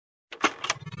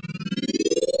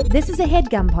This is a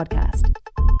HeadGum podcast.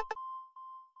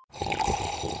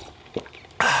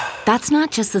 That's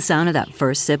not just the sound of that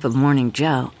first sip of Morning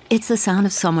Joe. It's the sound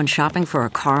of someone shopping for a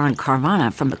car on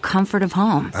Carvana from the comfort of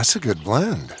home. That's a good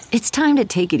blend. It's time to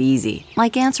take it easy,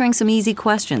 like answering some easy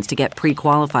questions to get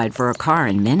pre-qualified for a car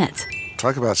in minutes.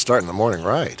 Talk about starting the morning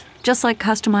right. Just like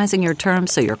customizing your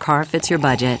terms so your car fits your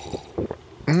budget.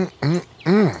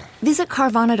 Visit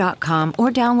Carvana.com or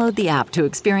download the app to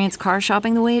experience car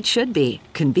shopping the way it should be.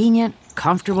 Convenient,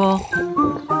 comfortable.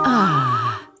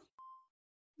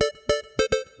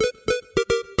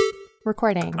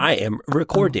 Recording. I am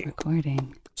recording.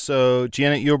 Recording. So,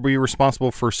 Janet, you'll be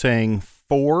responsible for saying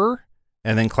 4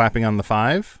 and then clapping on the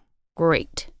 5.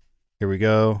 Great. Here we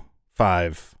go.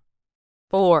 5.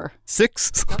 4.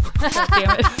 6.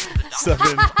 Damn it.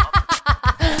 7.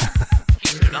 He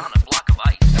stood on a block of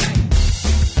ice.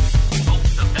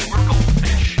 Both of them were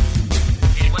goldfish.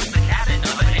 It was the cabin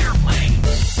of an airplane.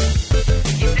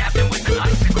 He stabbed him with an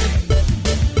icicle.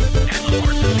 And the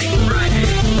horse was named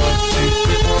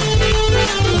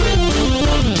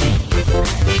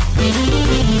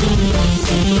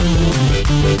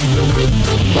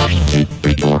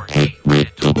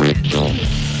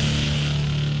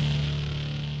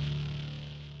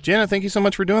Janet, thank you so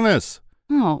much for doing this.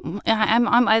 Oh,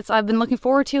 I've been looking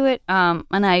forward to it. Aaron,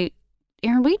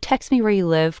 will you text me where you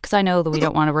live? Because I know that we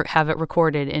don't want to have it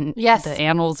recorded in the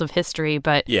annals of history.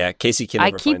 But Yeah, Casey can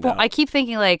never find out. I keep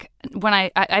thinking, like, when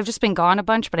I've just been gone a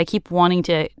bunch, but I keep wanting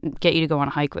to get you to go on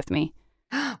a hike with me.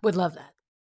 Would love that.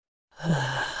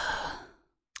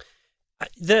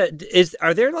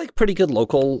 Are there like pretty good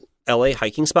local LA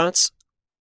hiking spots?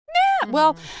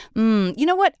 Well, you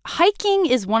know what? Hiking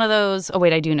is one of those. Oh,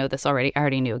 wait, I do know this already. I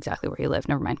already knew exactly where you live.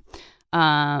 Never mind.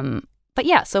 But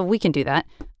yeah, so we can do that.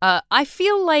 I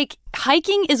feel like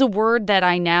hiking is a word that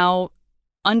I now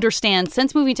understand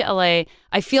since moving to LA.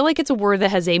 I feel like it's a word that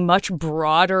has a much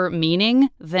broader meaning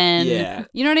than,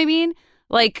 you know what I mean?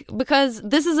 Like, because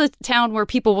this is a town where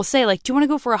people will say, like, do you want to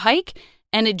go for a hike?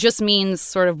 And it just means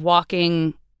sort of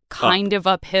walking kind of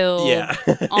uphill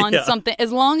on something.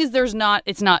 As long as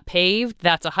it's not paved,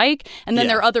 that's a hike. And then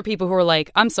there are other people who are like,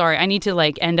 I'm sorry, I need to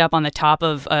like end up on the top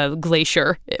of a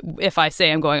glacier if I say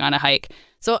I'm going on a hike.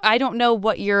 So I don't know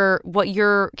what your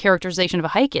characterization of a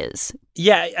hike is.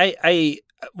 Yeah, I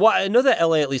know that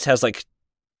LA at least has like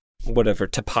whatever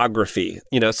topography,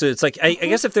 so it's like I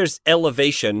guess if there's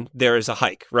elevation, there is a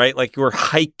hike, right? Like you're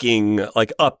hiking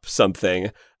like up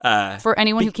something. For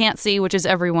anyone who can't see, which is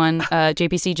everyone,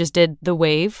 JPC just did the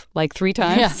wave like 3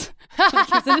 times. Like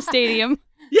he was in a stadium.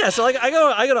 Yeah, so like I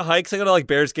go to hikes. I go to like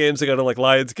Bears games. I go to like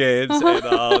Lions games, and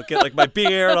I'll get like my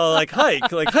beer and I'll like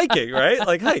hike, like hiking, right?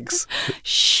 Like hikes.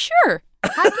 Sure.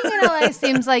 Hiking in LA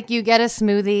seems like you get a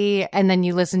smoothie and then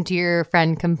you listen to your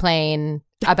friend complain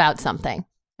about something.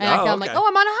 And I'm like, I'm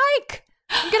on a hike.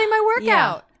 I'm getting my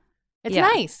workout. It's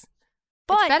nice.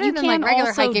 But it's better than like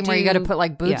regular hiking where you got to put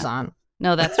like boots on.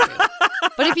 No, that's true.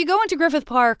 But if you go into Griffith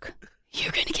Park,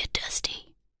 you're going to get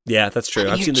dusty. Yeah, that's true.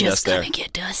 I've seen the dust there. You're just going to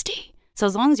get dusty. So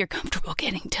as long as you're comfortable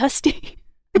getting dusty.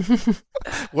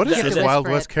 What is this Wild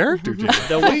West character, Jim?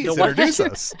 Please introduce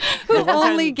us. Who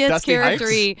only gets Dusty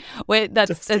charactery. Wait, that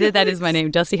is my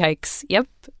name, Dusty Hikes. Yep.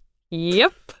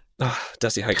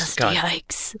 Dusty Hikes. Dusty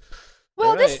Hikes.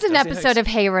 Well, this is an episode of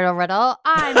Hey Riddle Riddle.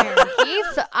 I'm Aaron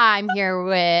Keith. I'm here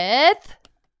with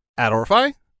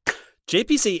Adorify,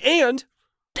 JPC, and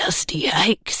Dusty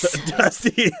Hikes.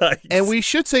 Dusty Hikes. And we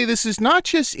should say this is not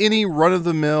just any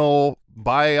run-of-the-mill,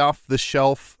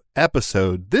 buy-off-the-shelf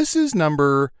episode. This is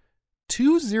number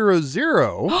 200.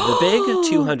 The big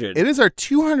 200. It is our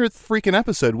 200th freaking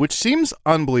episode, which seems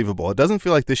unbelievable. It doesn't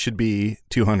feel like this should be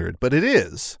 200, but it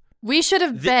is. We should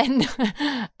have been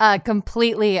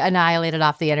completely annihilated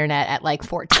off the internet at like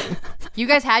 14. You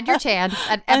guys had your chance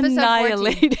at episode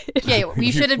 14. Yeah,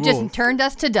 you should have just turned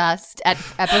us to dust at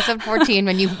episode 14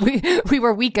 when we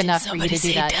were weak enough for you to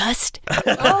do that. Dust?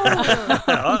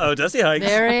 Uh-oh, Dusty Hikes.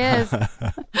 There he is.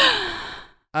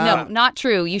 No, not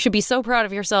true. You should be so proud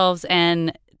of yourselves.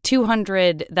 And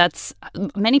 200,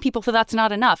 many people feel that's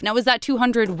not enough. Now, is that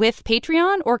 200 with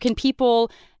Patreon, or can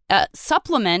people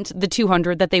supplement the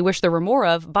 200 that they wish there were more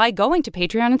of by going to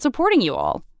Patreon and supporting you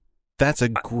all? That's a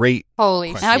great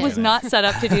Holy question. shit. I was not set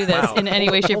up to do this in any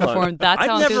way, shape, or form. That's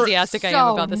how enthusiastic I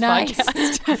am about this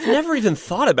podcast. I've never even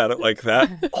thought about it like that.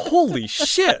 Holy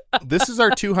shit. This is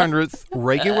our 200th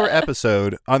regular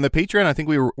episode. On the Patreon, I think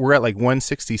we're at like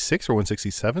 166 or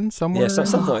 167 somewhere. Yeah,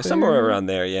 somewhere around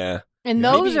there, yeah. And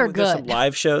those are there's some good.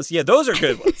 live shows. Yeah, those are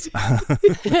good ones. I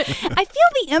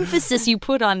feel the emphasis you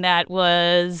put on that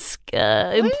was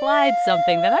implied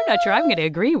something that I'm not sure I'm going to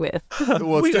agree with.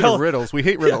 Well, instead of riddles, we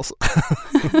hate riddles.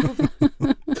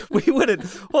 We wouldn't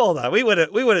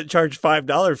charge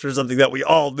 $5 for something that we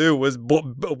all knew was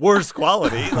worse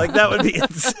quality. Like, that would be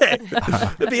insane.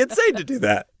 It'd be insane to do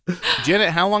that. Janet,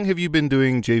 how long have you been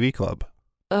doing JV Club?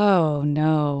 Oh,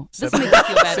 no. This will make you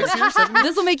feel better. 6 years, 7 years?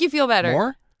 This will make you feel better.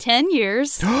 More? 10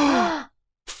 years.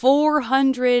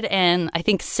 400 and I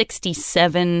think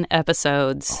 67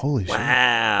 episodes. Holy shit.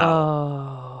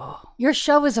 Wow. Oh. Your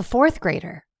show is a fourth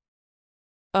grader.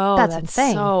 Oh, That's that's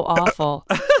insane. so awful.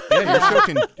 Yeah, your show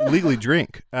can legally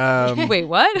drink. Wait,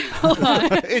 what? Hold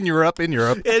on. In Europe. And you're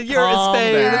in Calm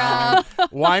Spain. down.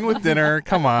 Wine with dinner.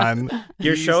 Come on.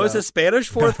 Your show is a Spanish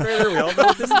fourth grader. We all know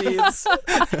what this means.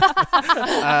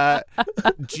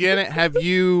 Janet, have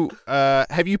you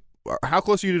how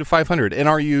close are you to 500? And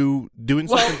are you doing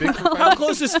something big for 500? How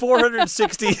close is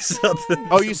 460 something?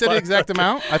 Oh, you said the exact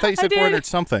amount? I thought you said did. 400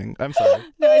 something. I'm sorry.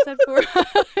 No, I said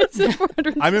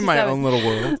 467. I'm in my own little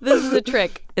world. This is a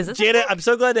trick. Is this Janet, I'm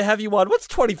so glad to have you on. What's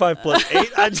 25 plus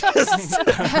 8? I'm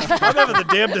having the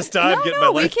damnedest time getting my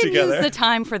we life can together. use the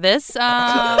time for this.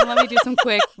 Let me do some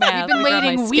quick math. We've been Let me grab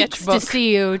waiting my weeks to sketchbook.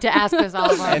 see you to ask us all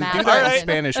of our And math do that in questions.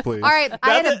 Spanish, please. All right, I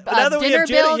had now a that we dinner have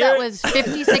Janet bill that here- was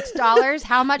 $56.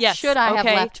 How much Yes, should I have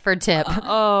okay. left for tip?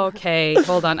 Okay,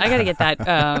 hold on. I got to get that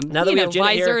Now that we have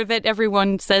Janet visor here- that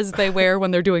everyone says they wear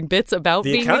when th're doing bits about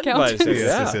The being accountant accountants.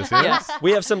 visor, yeah. Yes.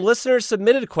 We have some listener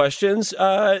submitted questions.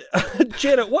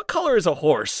 Janet, what color is a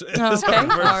horse? Okay, all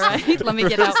right. Let me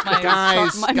get out my,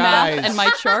 Guys, my guys. math and my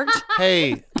chart.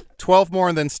 Hey, 12 more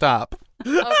and then stop.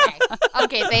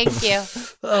 Okay, thank you.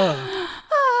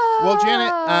 Well,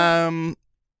 Janet,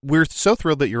 we're so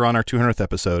thrilled that you're on our 200th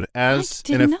episode as I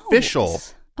didn't know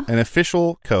an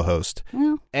official co-host.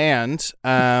 Well. And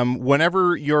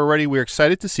whenever you're ready, we're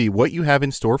excited to see what you have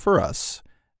in store for us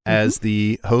as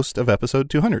the host of episode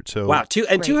 200. So Wow,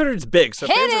 200 is big, so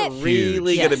Hit fans it! are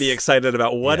really going to be Yes. excited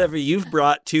about whatever you've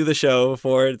brought to the show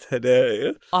for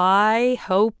today. I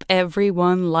hope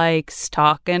everyone likes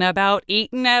talking about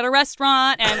eating at a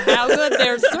restaurant and how good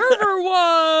their server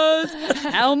was.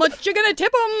 How much you gonna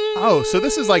tip them? Oh, so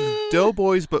this is like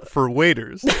Doughboys, but for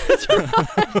waiters. Can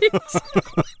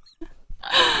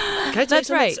I tell you That's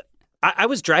something? right. I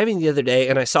was driving the other day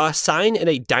and I saw a sign in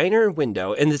a diner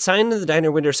window, and the sign in the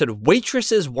diner window said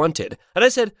 "Waitresses Wanted," and I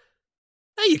said,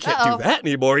 "Hey, you can't Uh-oh. do that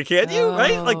anymore, can you?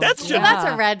 Right? Like that's Well, just."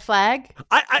 that's a red flag.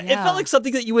 It felt like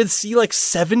something that you would see like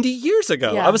 70 years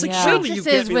ago. Yeah. I was like, Yeah. surely you can't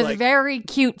Waitresses be with like. very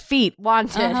cute feet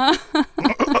wanted.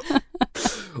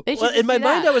 They should Well, just in my do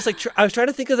mind, that. I was like, I was trying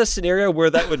to think of the scenario where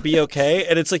that would be okay,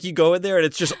 and it's like you go in there and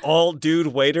it's just all dude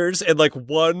waiters and like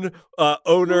one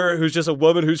owner who's just a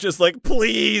woman who's just like,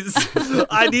 please,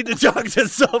 I need to talk to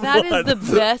someone. That is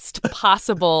the best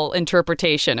possible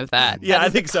interpretation of that. Yeah, That I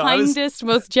is think the so. I was- kindest,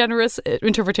 most generous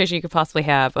interpretation you could possibly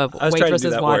have of I was trying to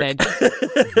do waitresses that wanted.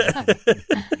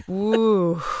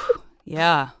 Ooh,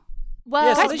 yeah. Well,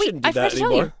 Yeah, so Guys, they wait, shouldn't do I forgot that to tell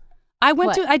anymore.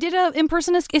 you. I did a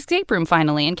in-person escape room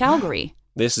finally in Calgary.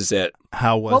 This is it.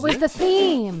 How was what was it? the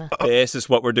theme? This is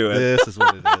what we're doing. This is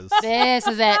what it is. This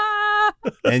is it.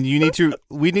 And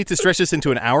we need to stretch this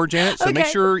into an hour, Janet. So make Okay.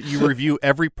 sure you review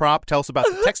every prop. Tell us about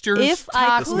the textures. If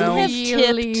I the could smells. have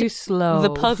Really tipped slow. the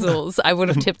puzzles, I would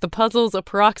have tipped the puzzles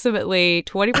approximately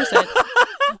 20%.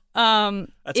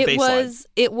 That's baseline.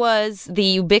 It was the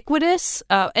ubiquitous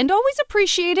and always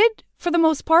appreciated for the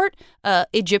most part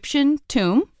Egyptian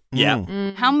tomb. Yeah.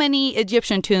 Mm. How many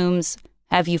Egyptian tombs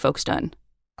have you folks done?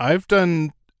 I've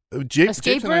done Escape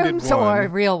James and I did rooms one. or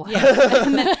real ones?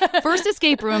 And then first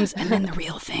escape rooms and then the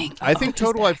real thing. I think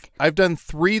total I've done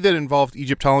 3 that involved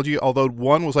Egyptology, although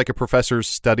one was like a professor's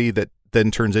study that then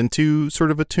turns into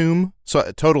sort of a tomb.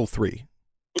 So total 3.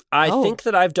 I Oh. think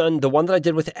that I've done the one that I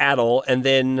did with Adel, and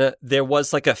then there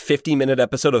was like a 50-minute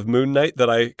episode of Moon Knight that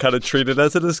I kind of treated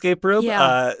as an escape room.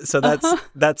 Yeah. So that's Were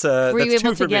that's you two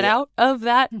able for to get me. out of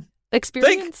that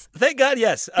experience? Thank God,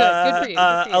 yes. Good for you, good for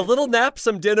A you. little nap,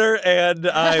 some dinner, and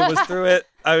I was through it.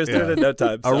 I was through it in no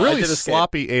time. A So I really did escape.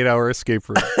 sloppy 8-hour escape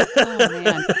room. Oh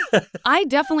man,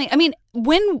 I mean,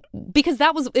 because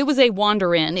it was a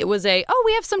wander in. It was we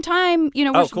have some time.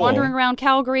 We're just cool. wandering around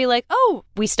Calgary. Like,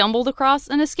 we stumbled across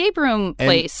an escape room And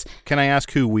place. Can I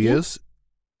ask who we is?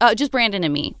 Just Brandon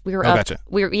and me. We were Oh, up.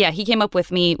 gotcha. He came up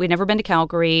with me. We'd never been to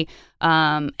Calgary,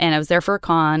 and I was there for a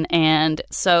con, and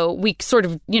so we sort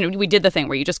of, we did the thing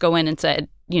where you just go in and said,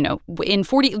 within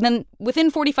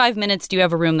 45 minutes, do you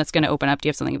have a room that's going to open up? Do you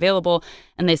have something available?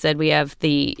 And they said we have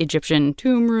the Egyptian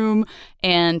tomb room,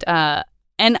 and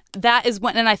And that is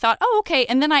when, and I thought, oh, okay.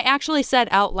 And then I actually said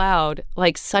out loud,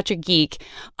 like such a geek,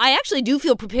 I actually do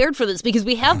feel prepared for this because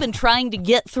we have been trying to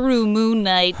get through Moon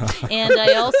Knight. And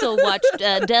I also watched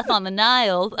Death on the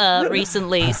Nile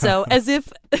recently. So as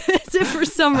if for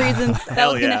some reason that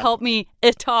was going to help me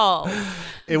at all.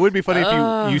 It would be funny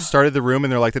if you started the room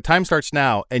and they're like, the time starts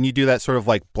now, and you do that sort of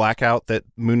like blackout that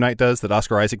Moon Knight does, that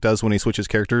Oscar Isaac does when he switches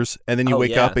characters, and then you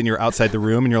wake up and you're outside the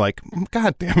room and you're like,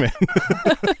 God damn it.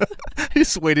 I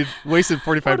just wasted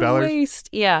 $45. Waste.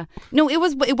 Yeah. No, it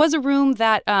was a room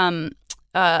that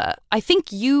I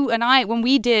think you and I, when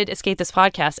we did Escape This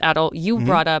Podcast, Adult, you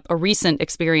brought up a recent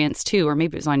experience too, or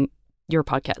maybe it was on your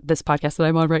podcast, this podcast that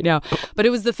I'm on right now. But it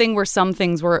was the thing where some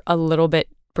things were a little bit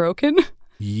broken.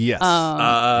 Yes.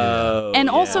 And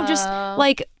also just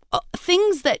like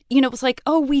things that, it was like,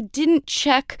 oh, we didn't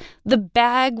check the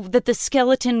bag that the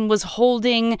skeleton was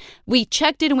holding. We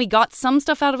checked it and we got some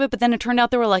stuff out of it, but then it turned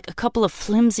out there were like a couple of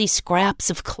flimsy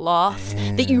scraps of cloth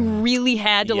that you really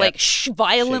had to like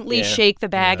violently shake the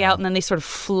bag out, and then they sort of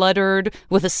fluttered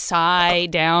with a sigh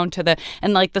down to the,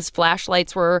 and like the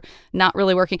flashlights were not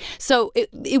really working. So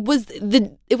it was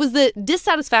the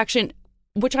dissatisfaction,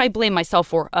 which I blame myself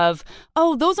for, of,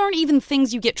 oh, those aren't even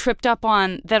things you get tripped up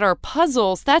on that are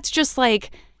puzzles. That's just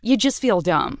like, you just feel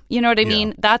dumb. You know what I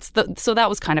mean? So that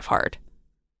was kind of hard.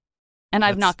 And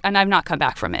I've not come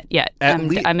back from it yet.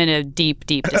 I'm in a deep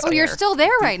despair. Oh, you're still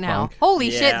there right now.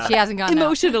 Holy shit, she hasn't gone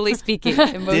Emotionally speaking.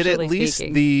 Did at least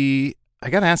I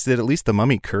got to ask, did at least the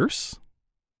mummy curse?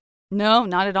 No,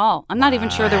 not at all. I'm not even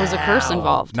sure there was a curse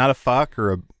involved. Not a fuck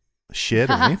or a shit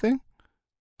or anything?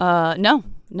 No.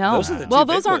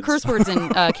 Those aren't curse words in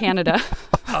Canada.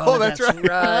 Oh, that's right.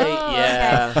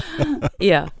 Yeah.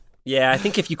 Yeah. Yeah, I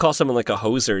think if you call someone like a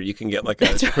hoser, you can get like a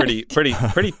pretty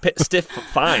stiff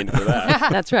fine for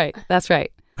that. That's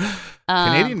right.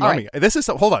 Canadian mummy. Right. This is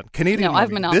hold on. Canadian mummy.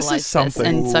 I've monopolized this is something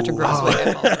in such a gross way.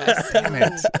 I apologize. Damn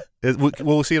it.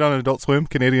 Will we see it on Adult Swim?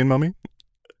 Canadian mummy.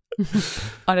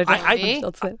 On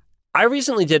Adult Swim. I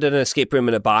recently did an escape room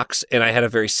in a box, and I had a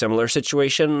very similar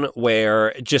situation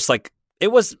where just like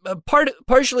it was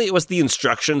partially it was the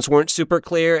instructions weren't super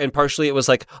clear, and partially it was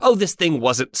like, oh, this thing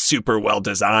wasn't super well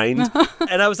designed.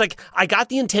 And I was like, I got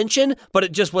the intention, but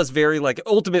it just was very like,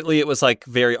 ultimately it was like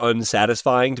very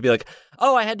unsatisfying to be like,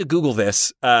 oh, I had to Google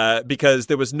this because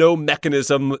there was no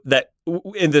mechanism that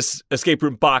in this escape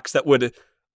room box that would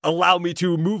allow me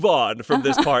to move on from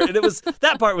this part. And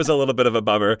that part was a little bit of a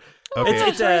bummer. Okay.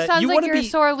 It sounds like you're a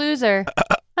sore loser.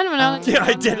 I don't know. Yeah,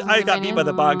 I did. I got beat by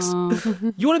the box.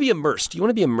 You want to be immersed. You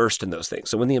want to be immersed in those things.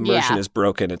 So when the immersion is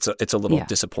broken, it's a little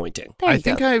disappointing. I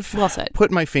think I've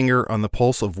put my finger on the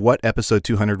pulse of what episode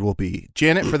 200 will be.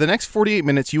 Janet, for the next 48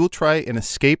 minutes, you will try and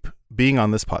escape being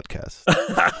on this podcast.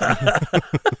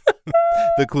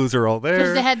 The clues are all there.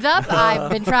 Just a heads up, I've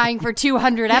been trying for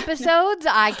 200 episodes.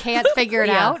 I can't figure it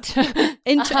out.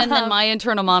 And then my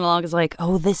internal monologue is like,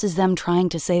 oh, this is them trying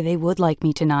to say they would like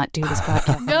me to not do this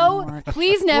podcast anymore.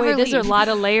 Please never leave. There's a lot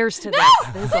of layers to this.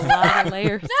 There's a lot of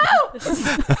layers.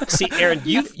 See, Erin,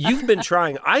 you've been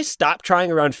trying. I stopped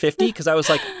trying around 50 because I was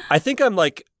like, I think I'm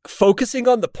like focusing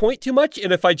on the point too much,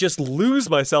 and if I just lose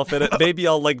myself in it, maybe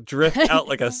I'll like drift out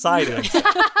like a side edge.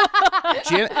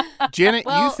 Janet,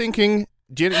 you thinking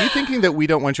that we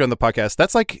don't want you on the podcast?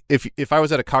 That's like if I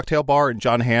was at a cocktail bar and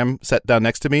John Hamm sat down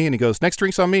next to me and he goes, next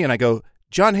drink's on me, and I go,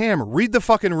 John Hamm, read the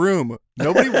fucking room.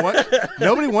 Nobody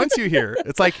wants you here.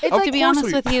 It's like, to be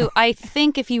honest with you, I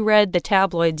think if you read the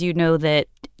tabloids, you know that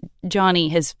Johnny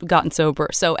has gotten sober.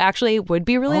 So actually it would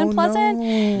be really unpleasant.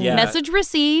 No. Yeah. Message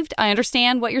received. I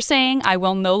understand what you're saying. I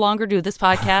will no longer do this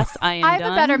podcast. I have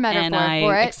a better metaphor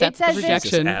for it. It's as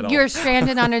if you're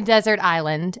stranded on a desert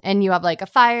island and you have like a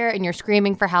fire and you're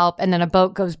screaming for help, and then a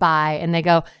boat goes by and they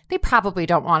go, they probably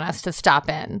don't want us to stop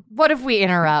in. What if we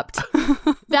interrupt?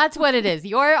 That's what it is.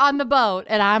 You're on the boat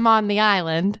and I'm on the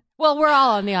island. Well, we're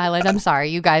all on the island. I'm sorry.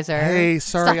 You guys are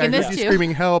sorry. I heard you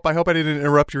screaming help. I hope I didn't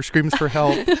interrupt your screams for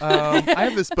help. I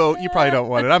have this boat. You probably don't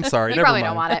want it. I'm sorry. You probably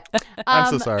don't want it.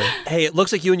 I'm so sorry. Hey, it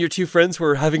looks like you and your two friends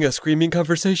were having a screaming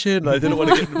conversation. I didn't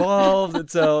want to get involved, and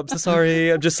so I'm so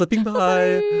sorry. I'm just slipping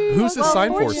by. Who's this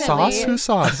sign for? Sauce? Who's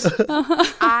Sauce?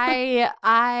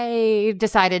 I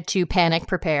decided to panic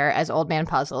prepare as Old Man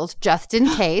Puzzles just in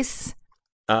case.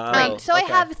 I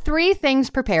have 3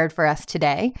 things prepared for us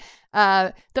today.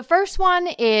 The first one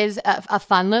is a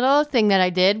fun little thing that I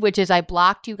did, which is I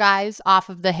blocked you guys off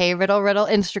of the Hey Riddle Riddle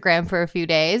Instagram for a few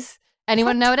days.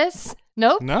 Anyone notice?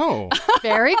 Nope. No.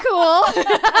 Very cool.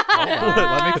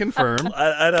 Let me confirm.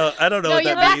 I don't know what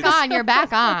that means. You're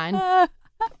back on.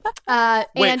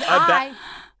 Wait, and I'm back.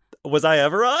 Was I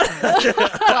ever on? Well,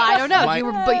 I don't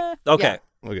know. Okay.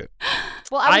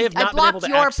 Well, I have not been able blocked to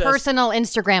your access personal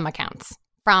Instagram accounts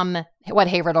from what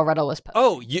Hey Riddle Riddle was posting.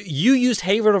 Oh, you used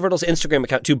Hey Riddle Riddle's Instagram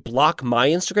account to block my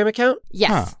Instagram account? Yes.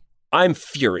 Huh. I'm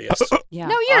furious. Yeah.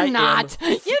 No, you're not.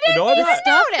 You didn't No, I'm even not.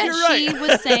 Stuff notice. that she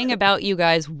was saying about you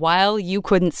guys while you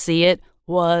couldn't see it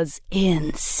was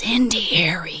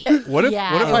incendiary. What if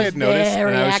Yeah, what if it I was had noticed and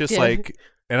very I was just active. like,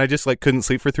 and I just like couldn't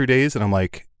sleep for 3 days, and I'm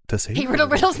like, does Hey Riddle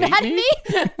Riddle's hate mad at me? me?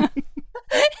 Hey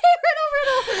Riddle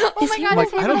Riddle. Oh Is my he God. like,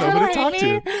 is Hey I don't know Riddle who to talk mad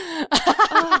to.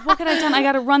 Oh, what could I have done? I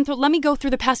got to run through. Let me go through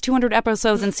the past 200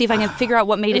 episodes and see if I can figure out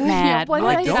what made it mad. What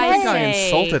I did don't I think I say?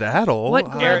 insulted Adel.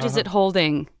 What grudge is it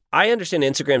holding? I understand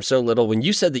Instagram so little. When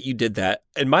you said that you did that,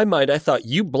 in my mind, I thought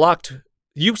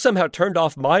you somehow turned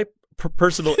off my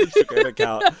personal Instagram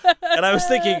account. And I was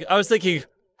thinking,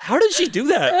 how did she do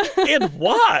that? And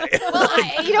why?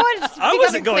 Well, you know what? I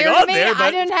wasn't going clear on to me, there, but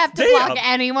I didn't have to damn. block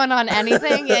anyone on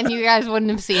anything, and you guys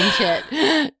wouldn't have seen shit.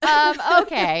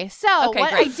 Okay, so Okay,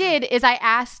 what great. I did is I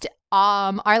asked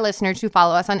our listeners who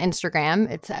follow us on Instagram.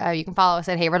 It's you can follow us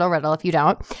at Hey Riddle Riddle if you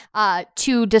don't.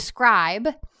 To describe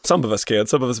Some of us can.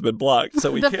 Some of us have been blocked,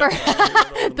 so we the,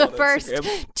 can't. the first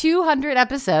 200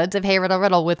 episodes of Hey Riddle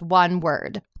Riddle with one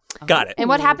word. Got it. And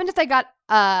what happened is I got,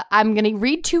 I'm going to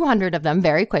read 200 of them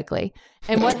very quickly.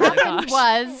 And what happened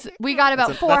was we got about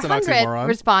That's an 400 oxymoron.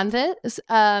 responses.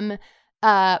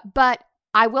 But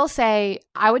I would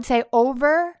say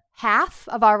over half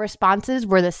of our responses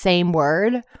were the same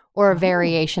word or a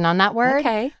variation on that word.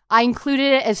 Okay. I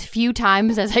included it as few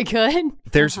times as I could.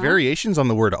 There's variations on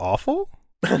the word awful?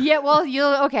 Yeah, well,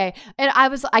 okay. And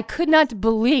I could not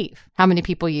believe how many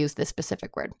people use this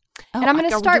specific word. And I'm going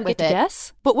to start with it.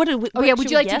 Guess? But what? Oh yeah, would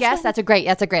you like to guess? What? That's a great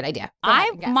idea. Go ahead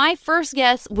and guess. My first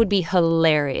guess would be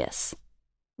hilarious.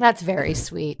 That's very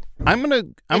sweet. I'm gonna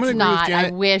It's agree with not.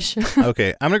 Janet. I wish.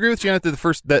 Okay, I'm gonna agree with Janet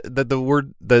that the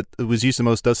word that was used the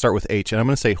most does start with H, and I'm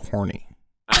gonna say horny.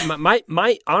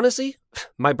 My honestly,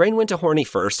 my brain went to horny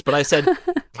first, but I said,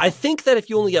 I think that if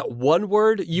you only get one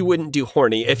word, you wouldn't do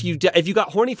horny. If you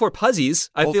got horny for puzzies,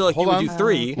 I feel like you would do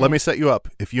 3. Let me set you up.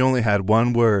 If you only had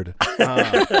one word,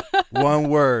 one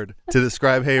word to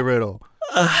describe Hey Riddle.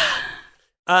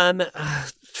 How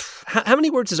many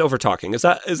words is over talking? Is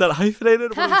that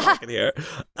hyphenated? What are we talking here?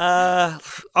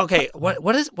 Okay.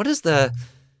 What is the?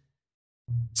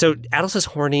 So Adel says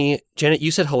horny. Janet,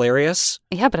 you said hilarious.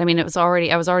 Yeah, but I mean, I was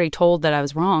already told that I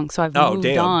was wrong, so I've moved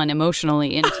damn. on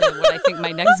emotionally into what I think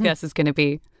my next guess is going to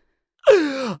be.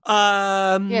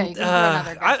 Yeah, you can do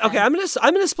another guess okay, then.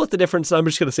 I'm gonna split the difference. And I'm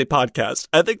just gonna say podcast.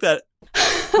 I think that.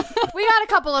 We got a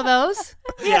couple of those.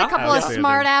 We got a couple of Outstanding.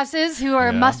 smart asses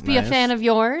who must be a nice. fan of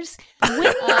yours.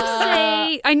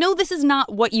 Say, I know this is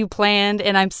not what you planned,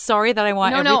 and I'm sorry that I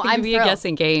want No, everything I'm to be thrilled. a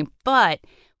guessing game. But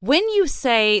when you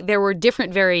say there were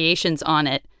different variations on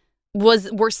it,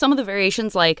 were some of the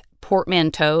variations like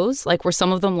portmanteaus? Like were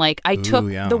some of them like I took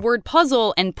yeah. the word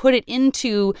puzzle and put it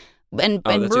into and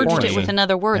that's merged horny. it with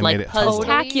another word And like made it puzzle.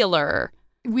 puzztacular,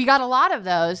 We got a lot of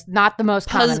those. Not the most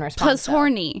common response. though.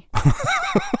 horny.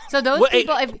 So those Well,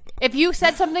 people, if you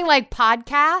said something like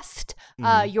podcast,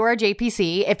 you're a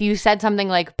JPC. If you said something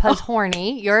like puzz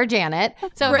horny, you're a Janet.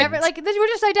 So we're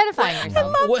just identifying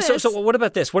ourselves. So what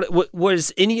about this? What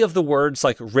was any of the words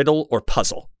like riddle or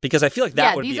puzzle? Because I feel like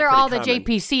that would these be are pretty all common. the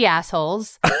JPC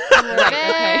assholes. Who are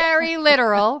very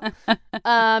literal.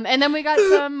 And then we got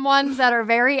some ones that are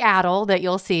very Adel that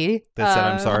you'll see. That said,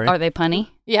 I'm sorry. Are they punny?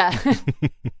 Yeah.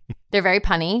 They're very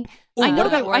punny. Ooh, I know. what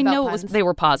about- I know it was. They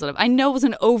were positive. I know it was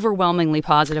an overwhelmingly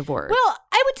positive word. Well,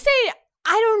 I would say,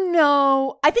 I don't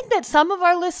know. I think that some of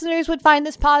our listeners would find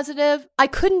this positive. I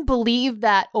couldn't believe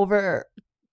that over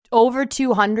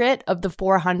 200 of the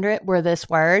 400 were this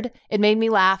word. It made me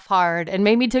laugh hard and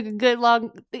made me take a good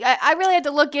long. I really had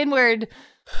to look inward.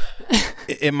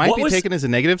 It might be taken as a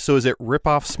negative. So is it rip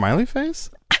off smiley face?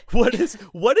 What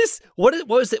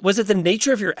was it? Was it the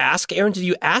nature of your ask, Aaron? Did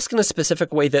you ask in a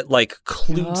specific way that like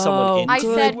clued someone in? I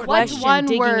Good said, what's question, one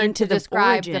digging word into to the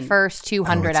describe the origin. first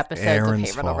 200 it's episodes Aaron's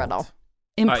of Hey Riddle fault. Riddle?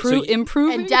 right, so you-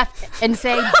 Improving. And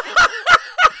say,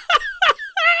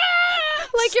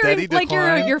 Steady like you're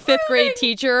decline. your 5th grade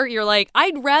teacher. You're like,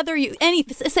 I'd rather you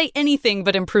say anything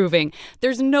but improving.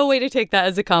 There's no way to take that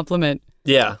as a compliment.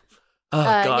 Yeah. Oh,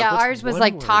 God, yeah, what's ours was one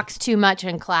like word? talks too much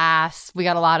in class. We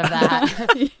got a lot of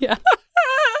that. Yeah.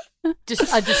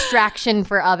 Just a distraction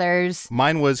for others.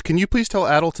 Mine was, can you please tell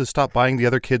Adel to stop buying the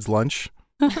other kids lunch?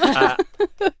 I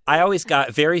always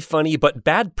got very funny but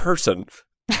bad person.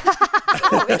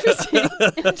 Interesting.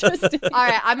 All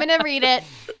right, I'm going to read it.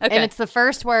 Okay. And it's the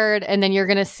first word, and then you're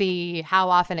going to see how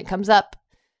often it comes up.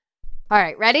 All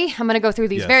right, ready? I'm going to go through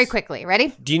these Yes. very quickly.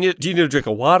 Ready? Do you need a drink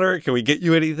of water? Can we get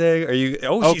you anything? Are you?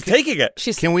 Oh, she's taking it.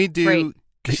 She's Can we do great.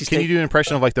 Can you do an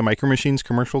impression of like the Micro Machines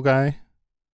commercial guy?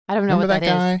 I don't know Remember what that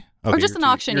guy? is. Or just an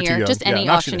auctioneer. Just any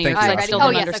auctioneer. Because I still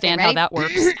don't understand how that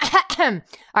works. All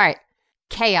right.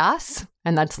 Chaos.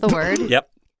 And that's the word. Yep.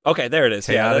 Okay, there it is.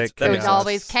 Chaotic. It was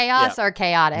always chaos or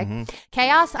chaotic.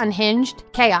 Chaos, unhinged,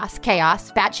 chaos,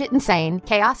 batshit insane,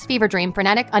 chaos, fever dream,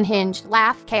 frenetic, unhinged,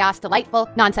 laugh, chaos, delightful,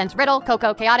 nonsense, riddle,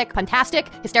 cocoa, chaotic,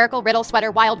 fantastic, hysterical, riddle,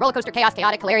 sweater, wild, roller coaster, chaos,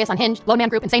 chaotic, hilarious, unhinged, lone man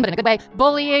group, insane but in a good way,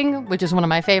 bullying, which is one of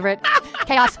my favorite,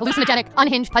 chaos, hallucinogenic,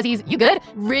 unhinged, puzzies, you good,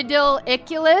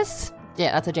 ridiculous.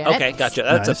 Yeah, that's a Janet. Okay, gotcha.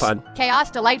 That's a fun. Chaos,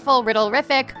 delightful,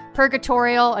 riddle-rific,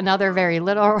 purgatorial, another very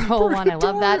literal one. I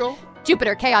love that.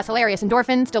 Jupiter, chaos, hilarious,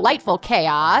 endorphins, delightful,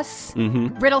 chaos.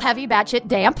 Riddle, heavy, batshit,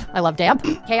 damp. I love damp.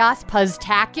 Chaos,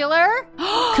 puzztacular,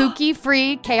 kooky,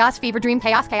 free, chaos, fever dream,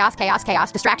 chaos,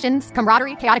 distractions,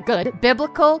 camaraderie, chaotic, good,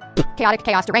 biblical, chaotic,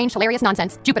 chaos, deranged, hilarious,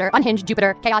 nonsense. Jupiter, unhinged,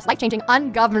 Jupiter, chaos, life-changing,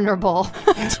 ungovernable.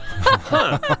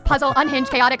 Puzzle, unhinged,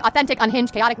 chaotic, authentic,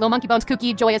 unhinged, chaotic, low monkey bones,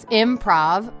 kooky, joyous,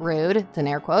 improv, rude, it's in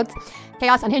air quotes.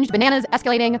 Chaos, unhinged, bananas,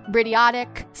 escalating,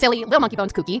 idiotic, silly, little monkey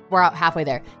bones, kooky. We're out halfway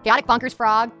there. Chaotic, bonkers,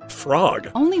 frog. Frog.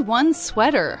 Only one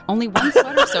sweater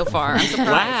so far. I'm surprised.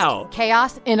 Wow.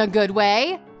 Chaos in a good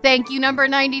way. Thank you, number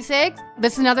 96.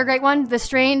 This is another great one. The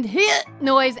strained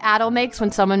noise Adel makes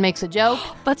when someone makes a joke.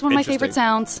 That's one of my favorite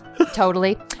sounds.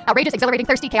 Totally. Outrageous, exhilarating,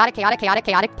 thirsty, chaotic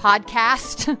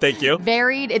podcast. Thank you.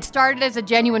 Varied. It started as a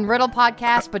genuine riddle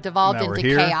podcast, but devolved into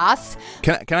chaos.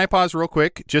 Can I pause real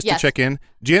quick just to check in?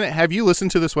 Janet, have you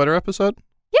listened to the sweater episode?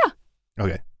 Yeah.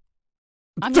 Okay.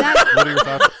 I mean, what are your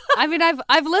thoughts? I mean,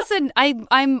 I've listened.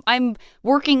 I'm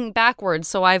working backwards,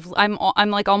 so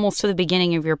I'm like almost to the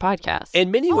beginning of your podcast.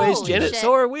 In many ways, Holy Janet, shit.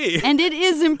 so are we. And it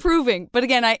is improving, but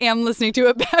again, I am listening to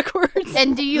it backwards.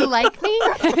 And do you like me?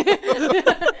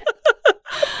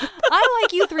 I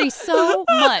like you three so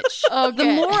much. Okay.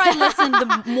 The more I listen,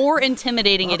 the more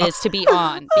intimidating it is to be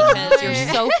on because you're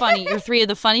so funny. You're three of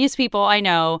the funniest people I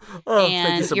know,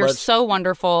 and you're so so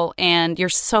wonderful, and you're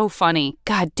so funny.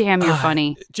 God damn, you're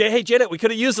funny. Hey, Janet, we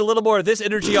could have used a little more of this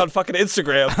energy on fucking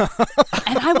Instagram.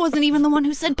 And I wasn't even the one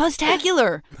who said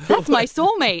puzztacular. That's my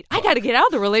soulmate. I got to get out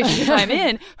of the relationship I'm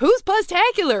in. Who's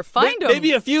puzztacular? Find him.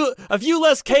 Maybe a few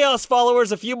less chaos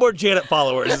followers, a few more Janet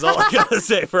followers is all I gotta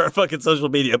say for our fucking social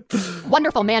media.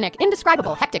 Wonderful, manic,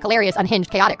 indescribable, hectic, hilarious, unhinged,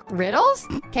 chaotic. Riddles?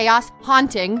 Chaos,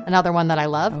 haunting, another one that I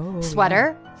love.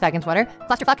 Sweater, second sweater.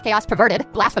 Clusterfuck, chaos,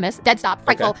 perverted, blasphemous, dead stop,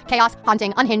 frightful, chaos,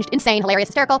 haunting, unhinged, insane, hilarious,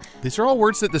 hysterical. These are all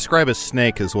words that describe a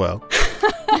snake as well.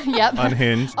 Yep.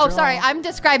 Unhinged. Oh, sorry, I'm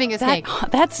describing a snake.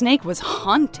 That snake was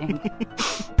haunting.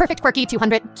 Perfect, quirky,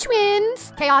 200.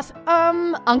 Twins. Chaos,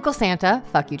 Uncle Santa.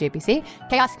 Fuck you, JPC.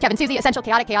 Chaos, Kevin Susie. Essential,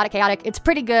 chaotic. It's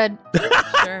pretty good.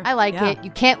 Sure. I like it. You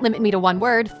can't limit me to one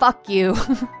word. Fuck you.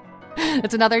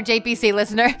 That's another JPC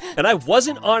listener. And I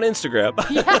wasn't on Instagram.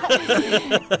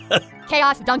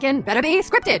 Chaos, Duncan, better be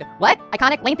scripted. What?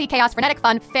 Iconic, lengthy, chaos, frenetic,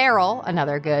 fun, feral,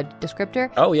 another good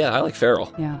descriptor. Oh, yeah, I like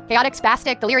feral. Yeah. Chaotic,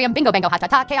 spastic, delirium, bingo, bango,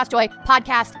 ha-ta-ta, chaos, joy,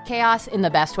 podcast, chaos in the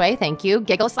best way, thank you.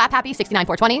 Giggle, slap happy,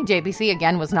 69420. JPC,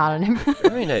 again, was not an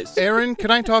Very nice. Aaron,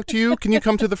 can I talk to you? Can you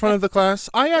come to the front of the class?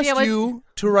 I asked you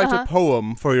to write a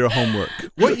poem for your homework.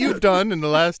 What you've done in the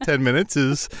last 10 minutes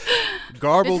is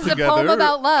garble This is together. a poem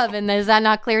about love, and is that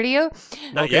not clear to you?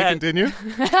 Not Okay, yet. continue.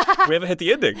 We haven't hit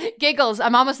the ending. Giggles,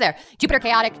 I'm almost there. Jupiter,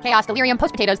 chaotic, chaos, delirium,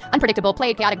 post potatoes, unpredictable,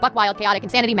 played, chaotic, buck wild, chaotic,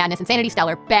 insanity, madness, insanity,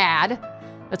 stellar, bad.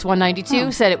 That's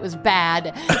 192, said it was bad.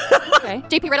 Okay.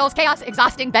 JP Riddles, chaos,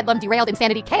 exhausting, bedlam, derailed,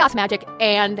 insanity, chaos magic,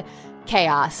 and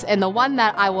chaos. And the one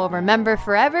that I will remember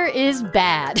forever is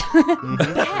bad.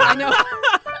 I know.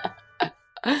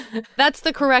 That's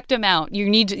the correct amount. You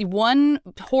need one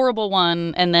horrible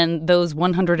one, and then those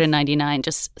 199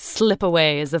 just slip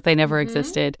away as if they never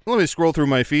existed. Let me scroll through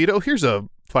my feed. Oh, here's a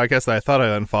podcast that I thought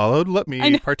I unfollowed. Let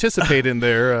me participate in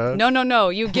their... No.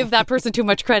 You give that person too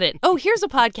much credit. Oh, here's a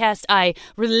podcast I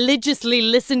religiously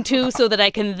listen to so that I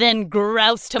can then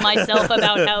grouse to myself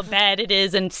about how bad it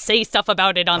is and say stuff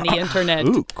about it on the internet.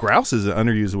 Ooh, grouse is an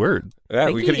underused word.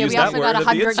 Yeah, we could have used we that also word got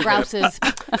in the 100 Instagram. grouses.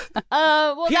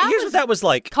 Well, Here's what that was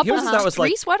like. Couple, Here's what that was three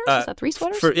like. sweaters? Is that three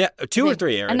sweaters? For, 2 or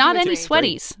 3, Aaron. And not Two or any three.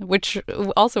 sweaties, which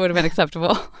also would have been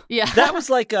acceptable. Yeah. That was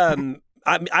like,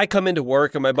 I come into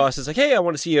work and my boss is like, hey, I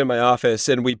want to see you in my office.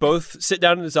 And we both sit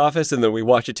down in his office and then we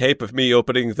watch a tape of me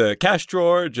opening the cash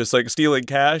drawer, just like stealing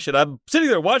cash. And I'm sitting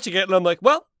there watching it and I'm like,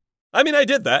 well, I mean, I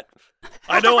did that.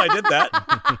 I know I did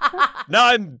that. Now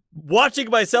I'm watching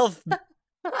myself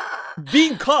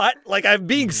being caught, like I'm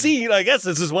being seen. I guess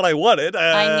this is what I wanted.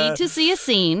 I need to see a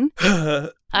scene.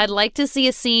 I'd like to see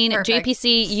a scene. Perfect.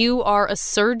 JPC, you are a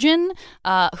surgeon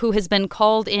who has been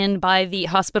called in by the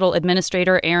hospital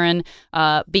administrator, Aaron,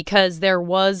 because there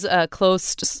was a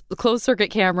closed circuit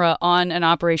camera on an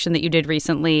operation that you did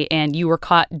recently, and you were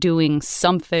caught doing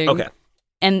something. Okay.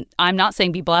 And I'm not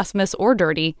saying be blasphemous or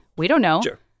dirty. We don't know.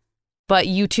 Sure. But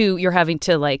you two, you're having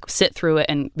to like sit through it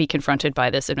and be confronted by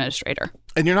this administrator.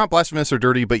 And you're not blasphemous or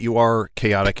dirty, but you are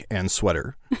chaotic and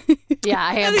sweater. Yeah,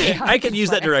 I am. I can use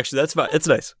that direction. That's fine. It's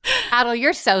nice. Adel,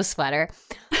 you're so sweater.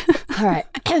 All right.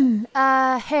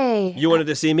 Hey. You wanted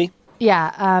to see me?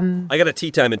 Yeah. I got a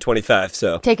tea time in 25,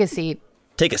 so Take a seat.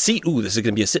 take a seat. Ooh, this is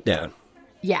going to be a sit down.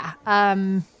 Yeah.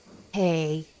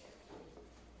 Hey.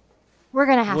 We're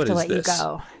gonna have What to is let this? you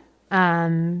go.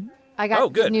 I got Oh,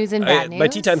 good. good news and bad news. My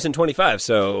tea time's in 25,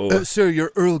 so Sir,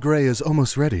 your Earl Grey is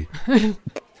almost ready.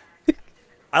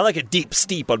 I like a deep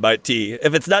steep on my tea.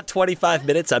 If it's not 25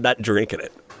 minutes, I'm not drinking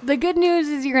it. The good news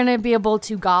is you're going to be able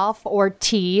to golf or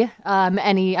tea.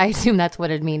 I assume that's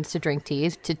what it means to drink tea,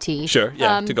 to tea. Sure,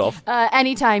 yeah, to golf.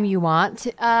 Anytime you want.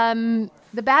 The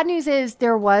bad news is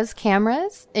there was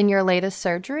cameras in your latest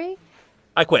surgery.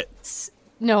 I quit.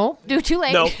 No, too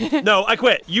late. No, I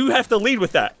quit. You have to lead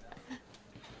with that.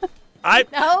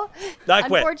 No, I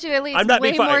quit. Unfortunately, I'm it's not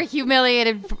way being more fired.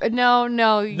 humiliated.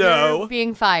 No, you're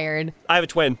being fired. I have a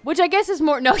twin. Which I guess is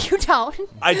more. No, you don't.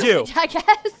 I do. Which I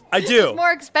guess. I do. It's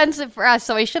more expensive for us,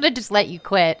 so I should have just let you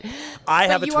quit. I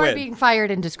have a You twin. are being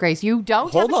fired in disgrace. You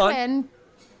don't Hold have a on. twin.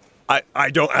 I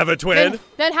don't have a twin.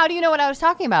 Then how do you know what I was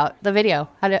talking about? The video.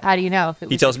 How do you know? If it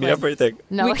was He tells your me twin? everything.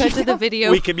 No, we cut to the video.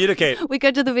 We communicate. We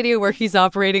cut to the video where he's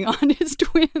operating on his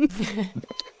twin.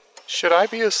 Should I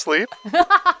be asleep?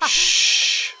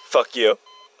 Shh. Fuck you.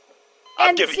 I'm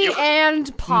And giving see, you.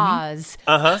 and pause.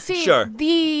 See, Sure.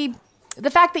 The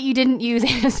fact that you didn't use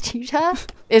anesthesia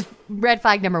is red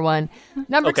flag number one.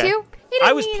 Number Okay. two, he didn't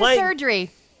I was need playing- a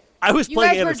surgery. I was You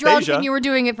playing guys were Anastasia. drunk and you were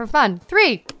doing it for fun.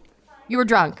 3, you were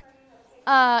drunk.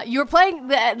 You were playing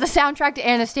the soundtrack to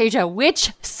Anastasia,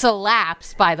 which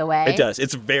slaps, by the way. It does.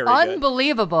 It's very good.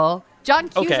 Unbelievable. John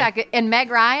Cusack and Meg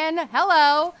Ryan.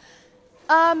 Hello.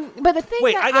 But the thing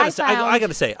Wait, that I gotta say. found,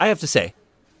 I have to say,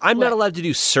 I'm not allowed to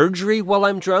do surgery while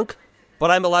I'm drunk,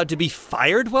 but I'm allowed to be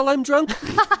fired while I'm drunk.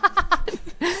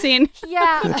 Scene.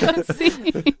 Yeah.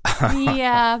 Scene.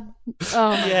 Yeah. Oh,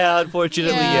 my Yeah,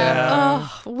 unfortunately, yeah.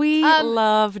 We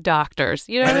love doctors.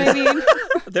 You know what I mean?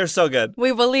 They're so good.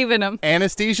 We believe in them.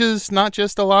 Anastasia's not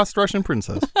just a lost Russian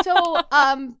princess. So,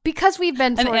 because we've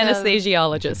been An sort of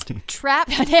anesthesiologist.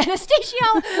 trapped an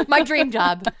anesthesiologist, my dream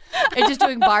job, is just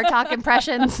doing bar talk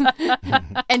impressions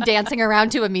and dancing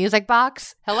around to a music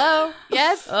box. Hello?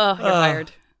 Yes? Oh, you're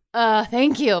hired.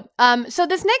 Thank you. So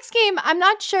this next game, I'm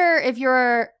not sure if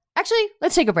you're actually.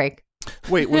 Let's take a break.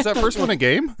 Wait, was that first one a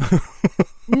game?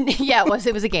 Yeah,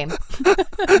 it was a game,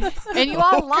 and you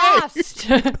all lost.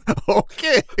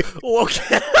 Okay.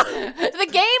 Okay. The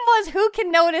game was who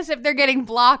can notice if they're getting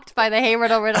blocked by the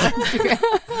Hayward over on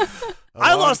Instagram.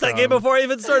 I lost that game before I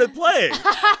even started playing.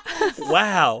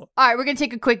 Wow. All right, we're gonna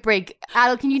take a quick break.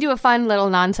 Adel, can you do a fun little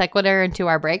non sequitur into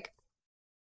our break?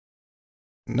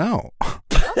 No.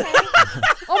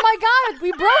 Oh my God,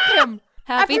 we broke him.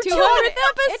 Happy After 200th 200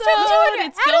 episode.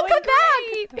 It's Adel, come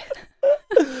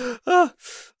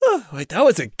back. Wait, that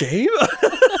was a game?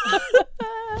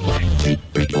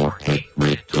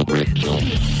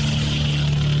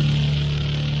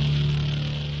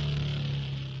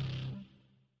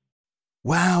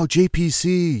 Wow,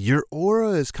 JPC, your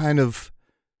aura is kind of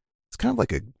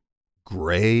like a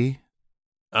gray,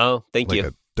 Oh, thank like you.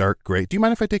 a dark gray. Do you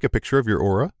mind if I take a picture of your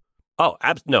aura? Oh,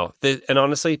 no. And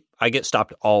honestly, I get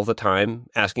stopped all the time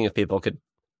asking if people could.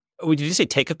 Did you say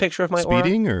take a picture of my aura?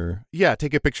 Speeding or yeah,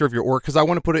 take a picture of your aura because I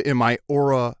want to put it in my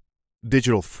aura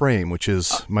digital frame, which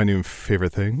is my new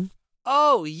favorite thing.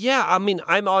 Oh, yeah. I mean,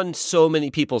 I'm on so many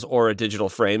people's aura digital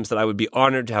frames that I would be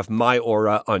honored to have my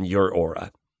aura on your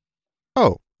aura.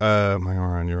 Oh, my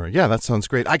aura on your aura. Yeah, that sounds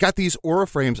great. I got these aura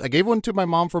frames. I gave one to my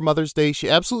mom for Mother's Day. She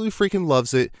absolutely freaking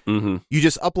loves it. Mm-hmm. You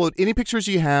just upload any pictures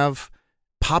you have,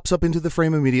 pops up into the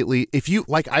frame immediately. If you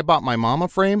like, I bought my mom a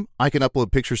frame. I can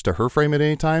upload pictures to her frame at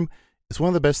any time. It's one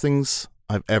of the best things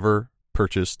I've ever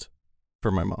purchased for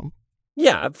my mom.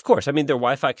 Yeah, of course. I mean, they're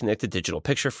Wi-Fi connected digital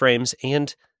picture frames,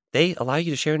 and they allow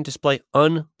you to share and display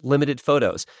unlimited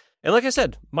photos. And like I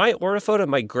said, my aura photo,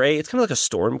 my gray, it's kind of like a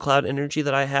storm cloud energy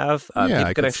that I have. Yeah, people I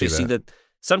can could actually see see that.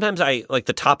 Sometimes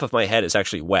the top of my head is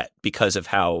actually wet because of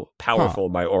how powerful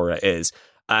my aura is.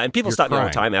 And people You're stop me all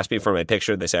the crying. time, ask me for my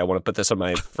picture. They say, I want to put this on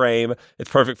my frame. It's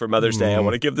perfect for Mother's Day. I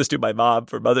want to give this to my mom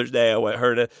for Mother's Day. I want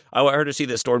her to see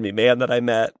this stormy man that I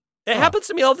met. It happens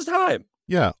to me all the time.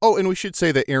 Yeah. Oh, and we should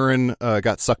say that Aaron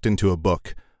got sucked into a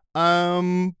book.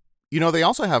 They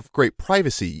also have great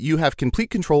privacy. You have complete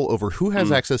control over who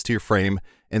has access to your frame,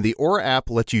 and the Aura app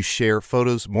lets you share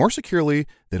photos more securely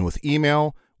than with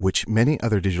email, which many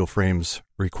other digital frames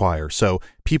require. So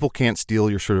people can't steal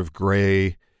your sort of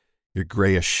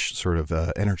grayish sort of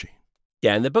energy.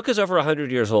 Yeah, and the book is over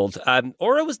 100 years old.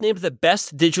 Aura was named the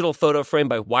best digital photo frame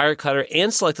by Wirecutter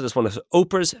and selected as one of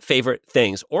Oprah's favorite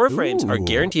things. Aura frames are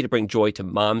guaranteed to bring joy to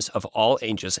moms of all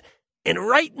ages. And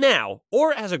right now,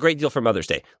 Aura has a great deal for Mother's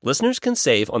Day. Listeners can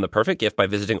save on the perfect gift by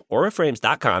visiting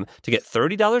auraframes.com to get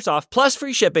 $30 off plus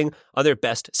free shipping on their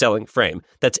best-selling frame.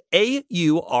 That's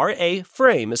AURA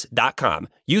frames.com.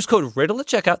 Use code RIDDLE at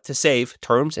checkout to save.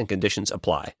 Terms and conditions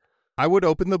apply. I would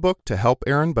open the book to help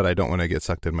Aaron, but I don't want to get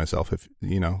sucked in myself. If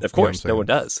of course, no one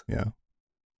does. Yeah.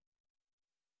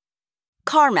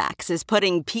 CarMax is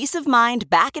putting peace of mind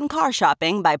back in car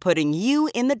shopping by putting you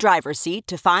in the driver's seat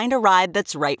to find a ride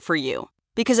that's right for you.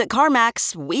 Because at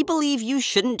CarMax, we believe you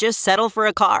shouldn't just settle for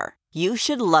a car. You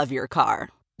should love your car.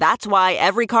 That's why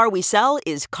every car we sell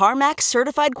is CarMax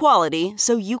certified quality,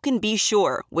 so you can be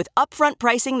sure with upfront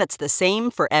pricing that's the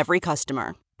same for every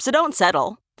customer. So don't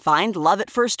settle. Find love at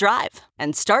first drive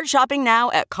and start shopping now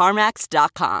at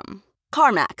CarMax.com.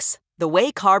 CarMax, the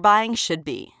way car buying should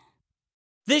be.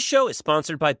 This show is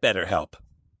sponsored by BetterHelp.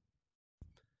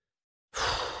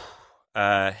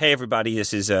 Hey everybody,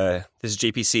 this is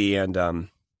JPC, and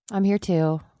I'm here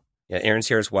too. Yeah, Aaron's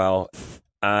here as well,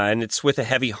 and it's with a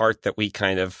heavy heart that we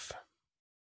kind of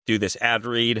do this ad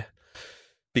read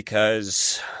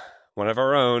because one of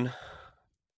our own,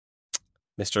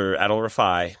 Mr. Adil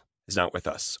Rafai, is not with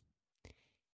us.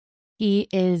 He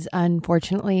is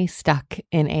unfortunately stuck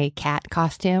in a cat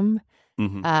costume.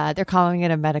 Mm-hmm. They're calling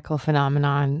it a medical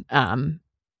phenomenon and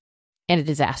a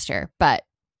disaster, but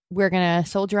we're going to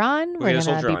soldier on. We're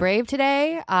going to be brave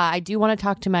today. I do want to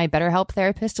talk to my BetterHelp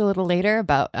therapist a little later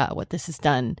about what this has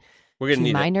done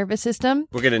to my nervous system.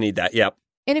 We're going to need that, yep.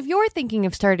 And if you're thinking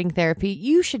of starting therapy,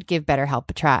 you should give BetterHelp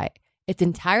a try. It's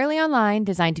entirely online,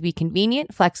 designed to be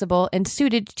convenient, flexible, and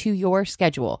suited to your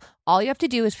schedule. All you have to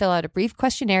do is fill out a brief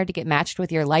questionnaire to get matched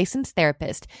with your licensed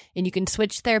therapist, and you can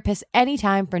switch therapists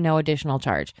anytime for no additional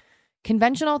charge.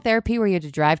 Conventional therapy where you had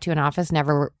to drive to an office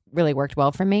never really worked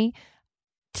well for me.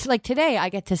 It's like today, I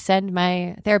get to send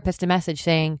my therapist a message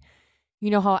saying, you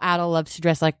know how Adel loves to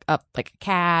dress up like a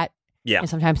cat? Yeah. And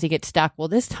sometimes he gets stuck. Well,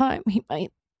 this time he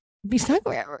might be stuck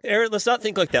wherever. Aaron, let's not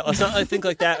think like that. Let's not think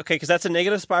like that, okay? Because that's a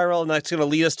negative spiral, and that's going to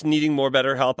lead us to needing more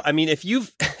better help. I mean, if you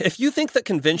think that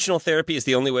conventional therapy is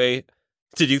the only way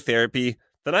to do therapy,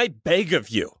 then I beg of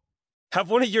you, have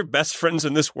one of your best friends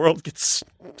in this world get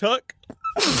stuck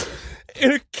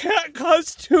in a cat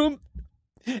costume,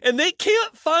 and they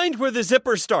can't find where the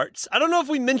zipper starts. I don't know if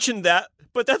we mentioned that,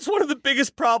 but that's one of the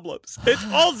biggest problems.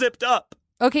 It's all zipped up.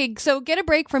 Okay, so get a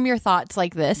break from your thoughts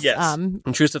like this. Yes,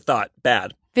 intrusive thought,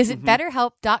 bad. Visit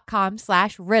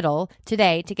betterhelp.com/riddle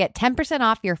today to get 10%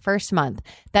 off your first month.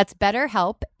 That's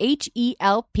BetterHelp,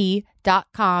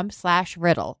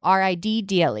 HELP.com/riddle,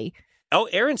 RIDDLE. Oh,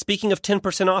 Aaron, speaking of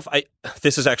 10% off,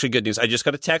 this is actually good news. I just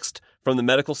got a text from the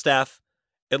medical staff.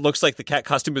 It looks like the cat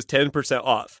costume is 10%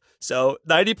 off. So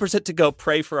 90% to go.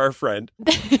 Pray for our friend.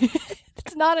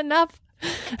 It's not enough.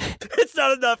 It's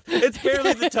not enough. It's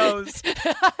barely the toes.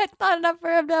 It's not enough for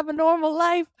him to have a normal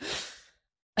life.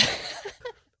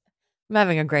 I'm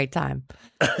having a great time.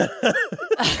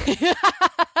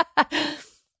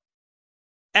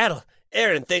 Adel,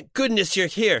 Aaron, thank goodness you're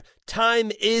here.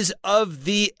 Time is of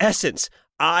the essence.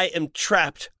 I am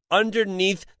trapped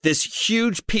underneath this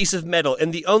huge piece of metal.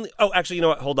 And actually, you know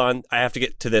what? Hold on. I have to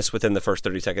get to this within the first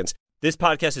 30 seconds. This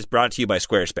podcast is brought to you by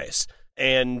Squarespace.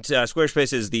 And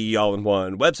Squarespace is the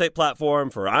all-in-one website platform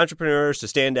for entrepreneurs to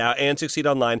stand out and succeed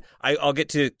online. I'll get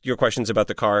to your questions about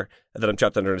the car that I'm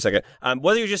trapped under in a second.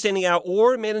 Whether you're just standing out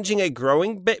or managing a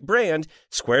growing brand,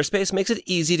 Squarespace makes it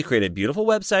easy to create a beautiful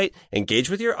website, engage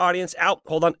with your audience.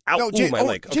 Hold on. My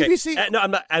leg. Okay. JPC. No,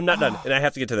 I'm not done, and I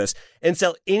have to get to this. And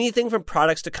sell anything from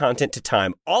products to content to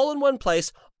time, all in one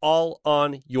place, all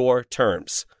on your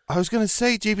terms. I was going to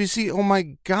say, JPC, oh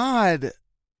my God.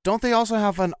 Don't they also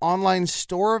have an online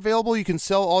store available? You can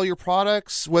sell all your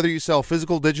products, whether you sell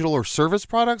physical, digital, or service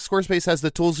products. Squarespace has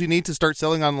the tools you need to start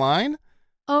selling online.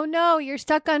 Oh no, you're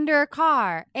stuck under a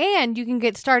car. And you can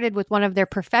get started with one of their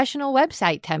professional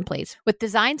website templates with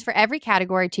designs for every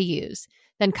category to use.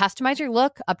 Then customize your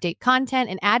look, update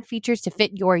content, and add features to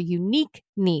fit your unique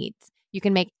needs. You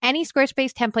can make any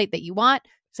Squarespace template that you want,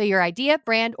 so your idea,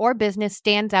 brand, or business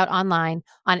stands out online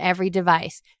on every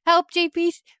device. Help,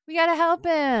 JP. We got to help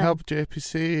him. Help,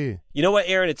 JPC. You know what,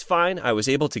 Aaron? It's fine. I was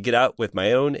able to get out with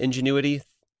my own ingenuity,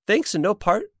 thanks in no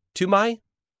part to my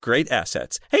great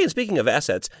assets. Hey, and speaking of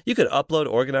assets, you can upload,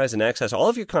 organize, and access all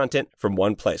of your content from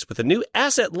one place. With a new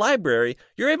asset library,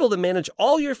 you're able to manage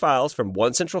all your files from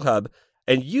one central hub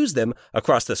and use them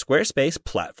across the Squarespace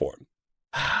platform.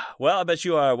 Well, I bet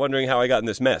you are wondering how I got in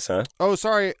this mess, huh? Oh,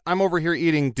 sorry. I'm over here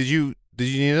eating. Did you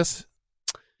need us?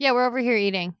 Yeah, we're over here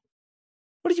eating.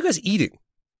 What are you guys eating?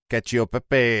 Cacio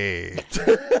pepe.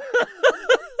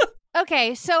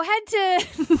 Okay, so head to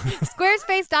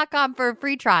squarespace.com for a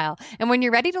free trial. And when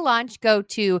you're ready to launch, go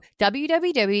to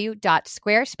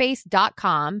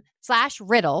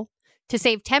www.squarespace.com/riddle to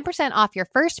save 10% off your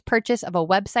first purchase of a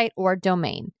website or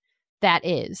domain. That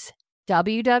is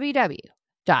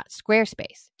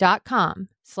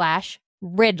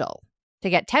www.squarespace.com/riddle to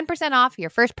get 10% off your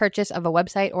first purchase of a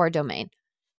website or domain.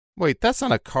 Wait, that's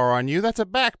not a car on you. That's a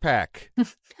backpack.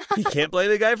 You can't blame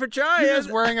the guy for trying. He was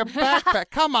wearing a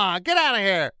backpack. Come on, get out of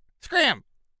here. Scram.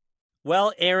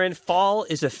 Well, Aaron, fall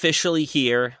is officially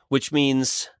here, which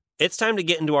means it's time to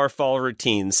get into our fall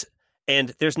routines.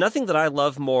 And there's nothing that I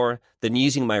love more than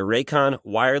using my Raycon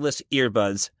wireless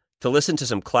earbuds to listen to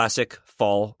some classic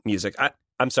fall music.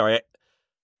 I'm sorry.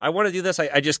 I want to do this.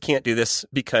 I just can't do this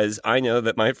because I know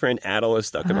that my friend Adel is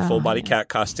stuck in a full-body cat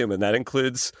costume, and that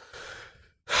includes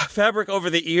fabric over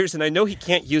the ears, and I know he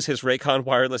can't use his Raycon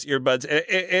wireless earbuds,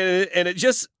 and it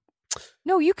just...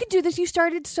 No, you can do this. You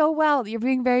started so well. You're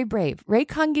being very brave.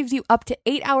 Raycon gives you up to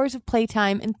 8 hours of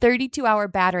playtime and 32-hour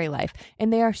battery life,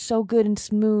 and they are so good and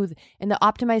smooth, and the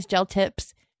optimized gel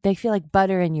tips, they feel like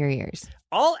butter in your ears.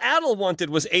 All Adel wanted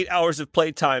was 8 hours of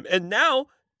playtime, and now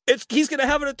he's going to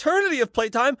have an eternity of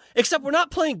playtime, except we're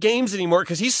not playing games anymore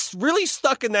because he's really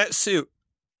stuck in that suit.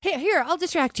 Hey, here, I'll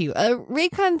distract you.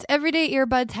 Raycon's everyday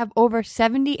earbuds have over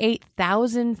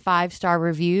 78,000 five-star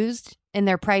reviews, and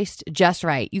they're priced just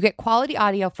right. You get quality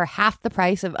audio for half the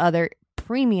price of other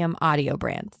premium audio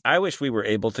brands. I wish we were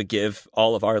able to give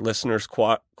all of our listeners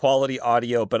quality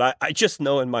audio, but I just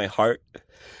know in my heart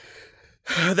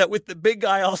that with the big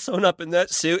guy all sewn up in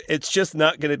that suit, it's just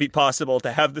not going to be possible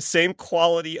to have the same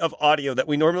quality of audio that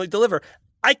we normally deliver.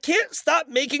 I can't stop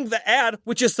making the ad,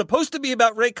 which is supposed to be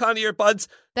about Raycon earbuds.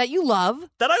 That you love.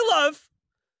 That I love.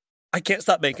 I can't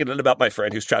stop making it about my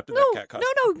friend who's trapped in that cat costume.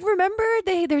 No. Remember,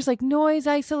 there's like noise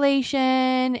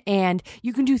isolation, and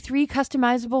you can do 3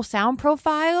 customizable sound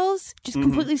profiles, just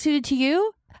completely suited to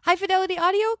you. High fidelity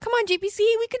audio? Come on, JPC,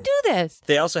 we can do this.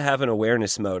 They also have an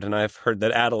awareness mode, and I've heard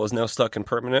that Adel is now stuck in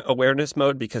permanent awareness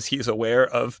mode because he's aware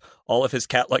of all of his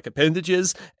cat-like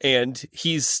appendages, and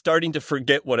he's starting to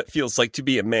forget what it feels like to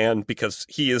be a man because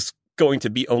he is going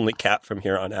to be only cat from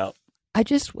here on out. I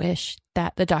just wish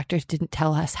that the doctors didn't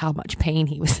tell us how much pain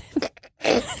he was in.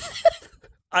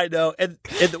 I know. And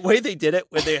the way they did it,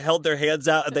 when they held their hands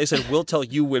out and they said, we'll tell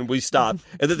you when we stop.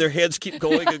 And then their hands keep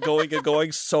going and going and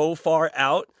going so far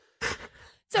out.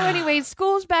 So anyways,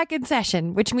 school's back in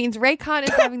session, which means Raycon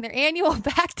is having their annual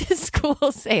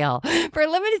back-to-school sale. For a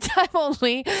limited time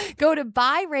only, go to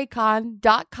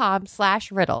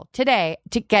buyraycon.com/riddle today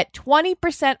to get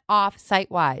 20% off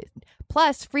site-wide.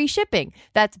 Plus free shipping.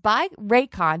 That's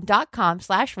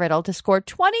buyraycon.com/riddle to score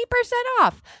 20%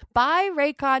 off.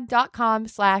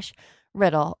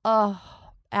 Buyraycon.com/riddle. Oh,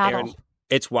 Adel. Aaron,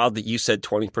 it's wild that you said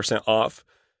 20% off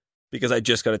because I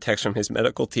just got a text from his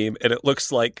medical team and it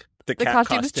looks like the cat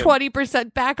costume is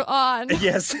 20% back on.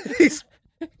 Yes.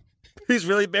 He's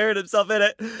really buried himself in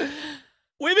it.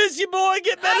 We miss you, boy.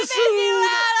 Get better soon.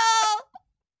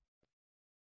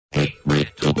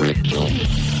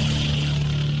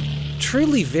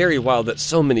 Truly very wild that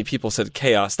so many people said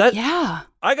chaos. Yeah.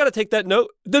 I gotta take that note.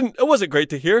 It wasn't great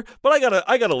to hear, but I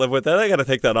gotta live with that. I gotta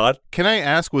take that on. Can I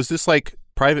ask, was this like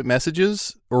private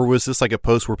messages or was this like a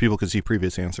post where people could see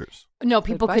previous answers? No,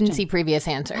 people couldn't see previous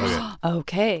answers.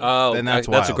 Okay. Oh, and that's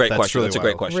a great question. Really that's a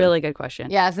great question. Really good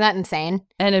question. Yeah, isn't that insane?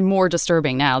 And more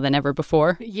disturbing now than ever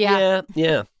before. Yeah.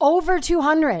 Over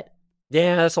 200.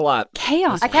 Yeah, that's a lot.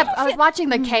 Chaos. I was watching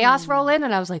the chaos roll in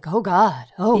and I was like, oh God.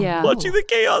 Oh, yeah. Watching the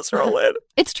chaos roll in.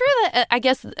 It's true that I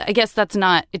guess that's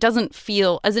not, it doesn't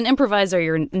feel, as an improviser,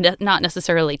 you're not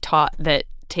necessarily taught that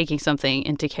taking something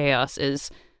into chaos is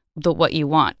what you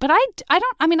want. But I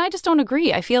just don't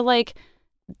agree. I feel like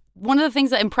one of the things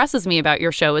that impresses me about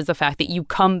your show is the fact that you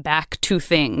come back to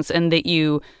things and that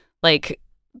you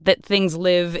that things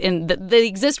live in, that they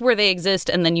exist where they exist,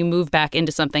 and then you move back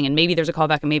into something, and maybe there's a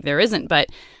callback and maybe there isn't. But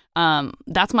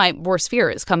That's my worst fear,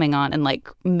 is coming on and like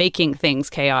making things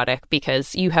chaotic,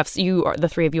 because the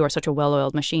three of you are such a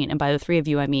well-oiled machine. And by the three of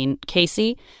you, I mean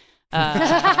Casey.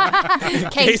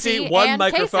 Casey, one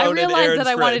microphone. I in realized Aaron's that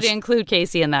I wanted fridge. to include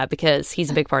Casey in that because he's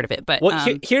a big part of it. But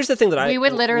here's the thing that we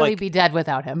would literally be dead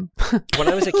without him. When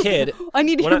I was a kid, I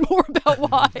need to hear more about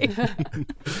why.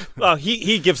 Well,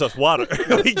 he gives us water.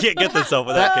 He can't get this stuff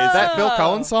without Casey. That Phil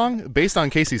Collins song, based on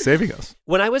Casey saving us.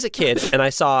 When I was a kid and I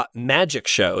saw magic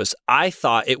shows, I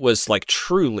thought it was like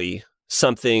truly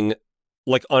something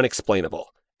like unexplainable.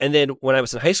 And then when I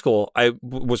was in high school, I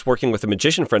was working with a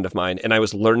magician friend of mine, and I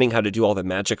was learning how to do all the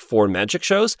magic for magic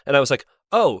shows. And I was like,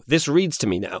 oh, this reads to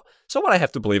me now. So what I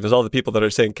have to believe is all the people that are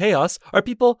saying chaos are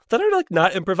people that are like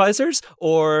not improvisers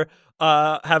or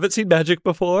haven't seen magic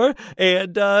before.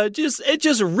 And it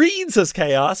just reads as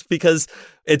chaos because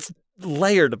it's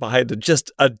layered behind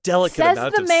just a delicate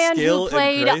amount of skill and grace. Says the man who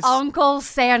played Uncle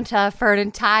Santa for an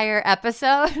entire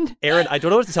episode. Aaron, I don't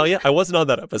know what to tell you. I wasn't on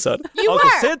that episode. You Uncle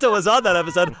were. Santa was on that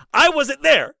episode. I wasn't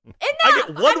there. I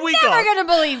get 1 week off. I'm never going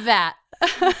to believe that.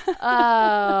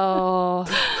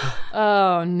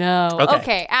 Oh, no.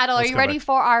 Okay, Adel, are you ready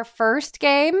for our first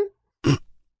game?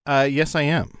 Yes, I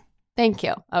am. Thank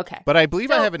you. Okay. But I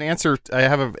believe I have an answer. I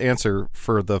have an answer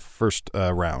for the first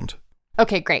round.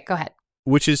 Okay, great. Go ahead.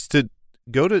 Which is to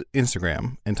go to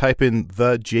Instagram and type in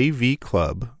the JV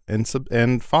Club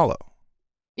and follow.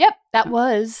 Yep, that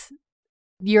was.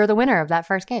 You're the winner of that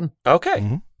first game. Okay.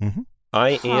 Mm-hmm, mm-hmm.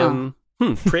 I am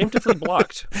preemptively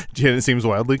blocked. Janet seems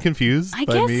wildly confused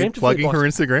by me plugging her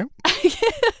Instagram.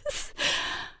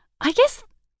 I guess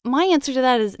my answer to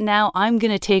that is now I'm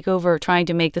going to take over trying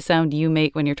to make the sound you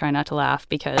make when you're trying not to laugh,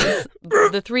 because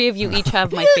the three of you each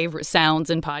have my favorite sounds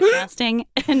in podcasting,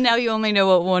 and now you only know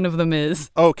what one of them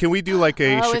is. Oh, can we do like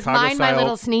a Chicago is mine style? My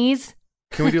little sneeze?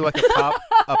 Can we do like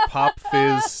a pop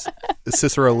fizz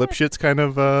Cicero Lipschitz kind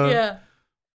of Yeah.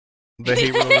 The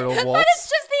Hey Riddle Waltz? But it's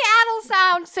just the Adel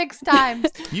sound 6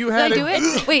 times. You had Did I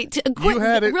do it? Wait,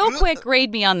 real quick,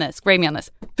 grade me on this.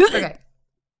 Okay.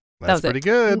 That's pretty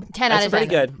good. 10 out of 10. Pretty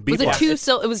good. Was it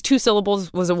it was 2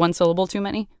 syllables? Was it 1 syllable too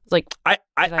many? Like I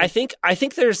think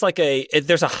there's like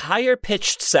there's a higher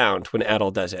pitched sound when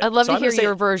Adel does it. I'd love to hear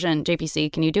your version,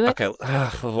 JPC. Can you do it? Okay.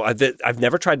 I've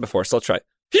never tried before, so I'll try.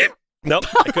 Nope,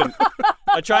 I couldn't.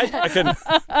 I tried. I couldn't.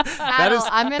 That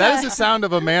is the sound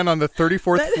of a man on the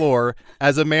 34th floor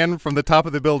as a man from the top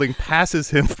of the building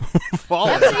passes him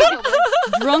falling.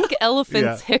 Drunk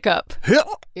elephant's hiccup.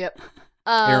 Yep.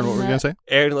 Aaron, what were you going to say?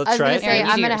 Aaron, let's try it.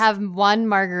 I'm going to have one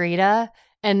margarita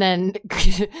and then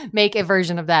make a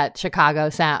version of that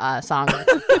Chicago song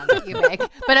that you make.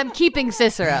 But I'm keeping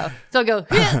Cicero. So I'll go,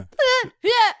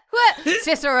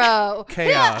 Cicero.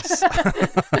 Chaos.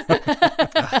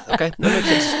 Okay, that makes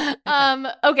sense.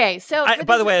 Okay, so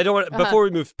by the way, I don't want before we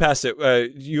move past it.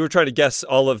 You were trying to guess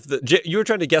you were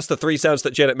trying to guess the 3 sounds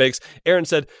that Janet makes. Aaron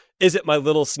said, "Is it my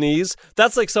little sneeze?"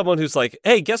 That's like someone who's like,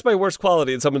 "Hey, guess my worst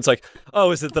quality," and someone's like,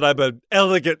 "Oh, is it that I'm an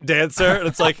elegant dancer?" And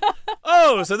it's like,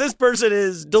 "Oh, so this person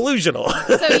is delusional."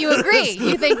 So you agree?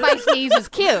 You think my sneeze is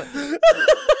cute?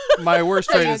 My worst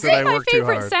trait is that I work too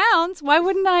hard. My favorite sounds. Why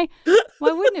wouldn't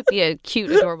it be a cute,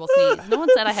 adorable sneeze? No one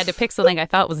said I had to pick something I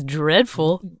thought was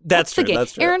dreadful. That's true.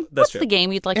 That's true. Aaron, what's the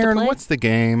game you'd like to play? Aaron, what's the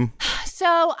game?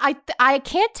 So I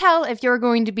can't tell if you're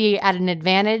going to be at an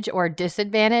advantage or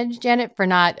disadvantage, Janet, for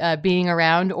not being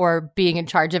around or being in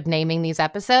charge of naming these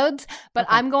episodes. But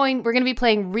we're going to be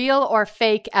playing real or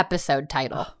fake episode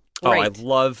title. Oh, I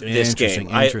love this game.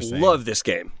 I love this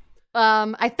game.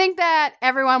 I think that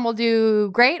everyone will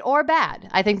do great or bad.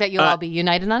 I think that you'll all be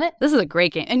united on it. This is a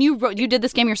great game. And you did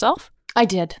this game yourself? I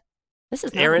did. This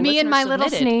is Aaron, me and my little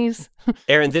sneeze.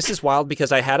 Aaron, this is wild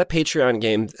because I had a Patreon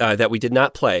game that we did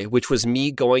not play, which was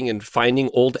me going and finding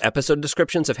old episode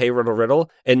descriptions of Hey Riddle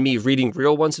Riddle and me reading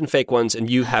real ones and fake ones, and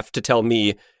you have to tell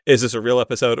me, is this a real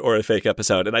episode or a fake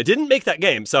episode? And I didn't make that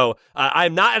game, so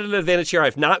I'm not at an advantage here.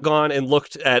 I've not gone and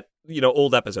looked at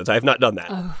old episodes. I have not done that.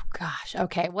 Oh, gosh.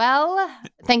 Okay, well,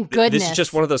 thank goodness. This is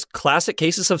just one of those classic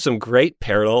cases of some great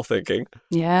parallel thinking.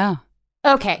 Yeah.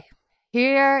 Okay,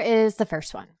 here is the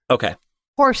first one. Okay.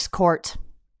 Horse court.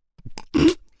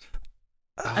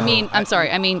 I'm sorry.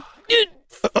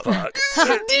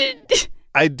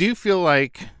 I do feel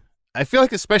like,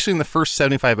 especially in the first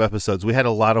 75 episodes, we had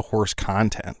a lot of horse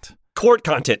content. Court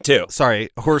content, too. Sorry,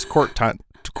 horse content.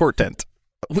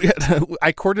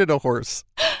 I courted a horse.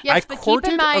 Yes, but keep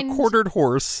in mind, a quartered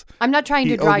horse. I'm not trying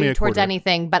to draw you towards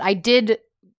anything, but I did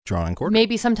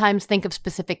maybe sometimes think of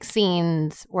specific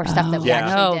scenes or stuff that we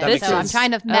actually did. So I'm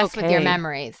trying to mess with your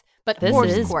memories. But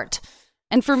horse court.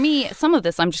 And for me, some of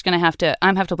this, I'm have to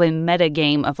play a meta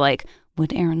game of like,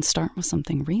 would Erin start with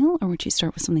something real or would she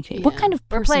start with something fake? Yeah. What kind of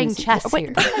person We're playing chess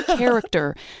here. What kind of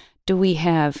character do we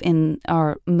have in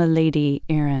our milady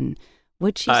Erin?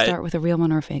 Would she start with a real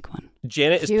one or a fake one?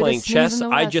 Janet is playing chess.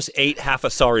 I just ate half a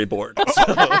sorry board. So.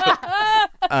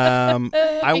 And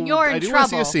you're in I do trouble. want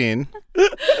to see a scene.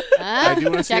 I do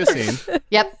want to see a scene.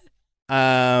 Yep.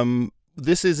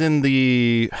 This is in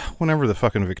whenever the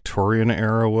fucking Victorian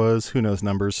era was. Who knows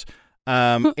numbers?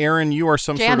 Erin, you are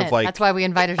some Janet, sort of like. That's why we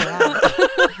invited her on.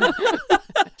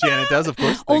 Janet does, of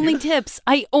course. Only tips.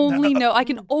 I only know. I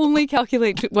can only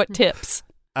calculate what tips.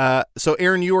 So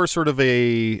Erin, you are sort of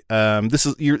a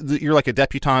you're like a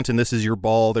debutante, and this is your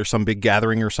ball. There's some big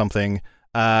gathering or something.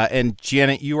 And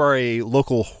Janet, you are a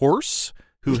local horse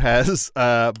who has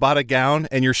bought a gown,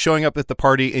 and you're showing up at the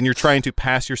party, and you're trying to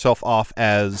pass yourself off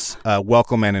as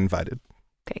welcome and invited.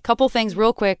 Okay, a couple things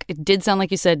real quick. It did sound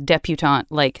like you said debutante,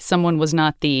 like someone was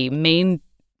not the main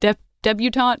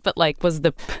debutante, but like was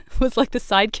like the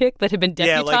sidekick that had been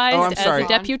deputized as a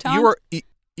debutante.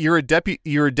 You're a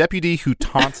deputy who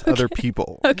taunts other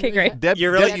people. Okay, great.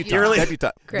 You're really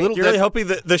hoping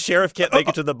that the sheriff can't make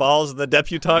it to the balls of the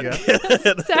debutante. Yeah. That's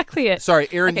exactly it. Sorry,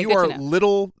 Erin, you are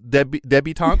little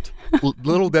debutante.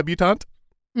 Little debutante.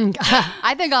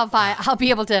 I think I'll be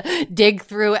able to dig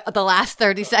through the last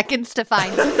 30 seconds to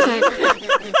find it. Like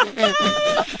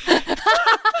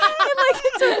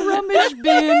it's a rummage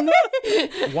bin.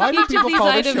 Why do people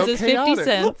call this show chaotic? 50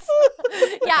 cents.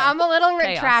 Yeah, I'm a little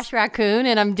trash raccoon,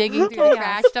 and I'm digging through the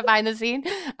trash to find the scene.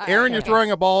 Erin, you're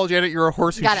throwing a ball. Janet, you're a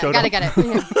horse who showed up. Got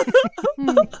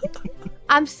it.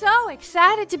 I'm so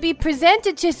excited to be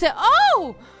presented to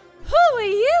Oh, who are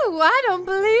you? I don't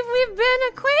believe we've been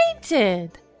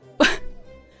acquainted.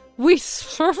 We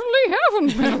certainly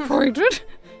haven't been acquainted.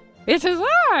 It is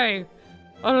I,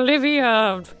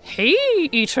 Olivia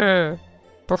Hay-Eater.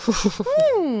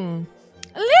 Olivia,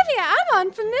 I'm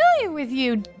unfamiliar with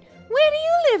you. Where do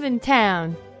you live in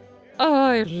town?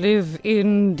 I live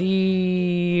in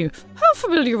the... How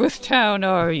familiar with town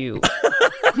are you?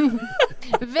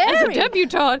 Very. As a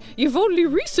debutante, you've only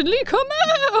recently come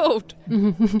out.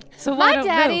 So my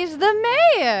daddy's the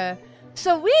mayor,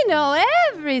 so we know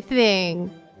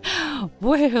everything.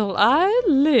 Well,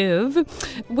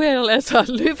 as I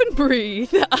live and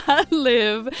breathe, I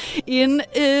live in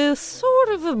a sort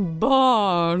of a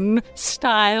barn-style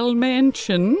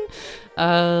mansion.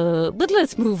 But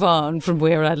let's move on from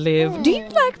where I live. Do you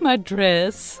like my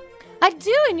dress? I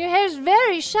do, and your hair's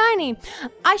very shiny.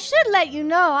 I should let you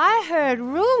know, I heard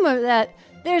rumor that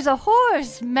there's a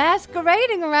horse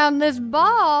masquerading around this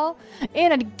ball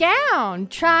in a gown,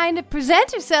 trying to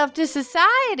present herself to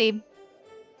society.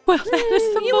 Well, that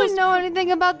is the You wouldn't know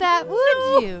anything about that,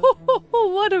 would you?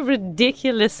 What a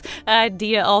ridiculous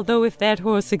idea. Although if that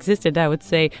horse existed, I would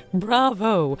say,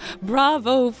 bravo.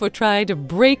 Bravo for trying to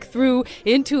break through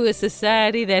into a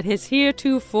society that has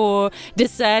heretofore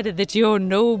decided that you're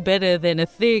no better than a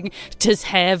thing to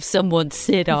have someone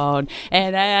sit on.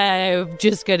 And I'm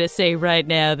just going to say right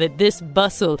now that this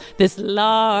bustle, this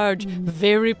large,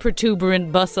 very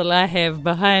protuberant bustle I have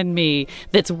behind me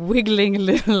that's wiggling a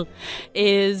little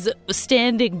is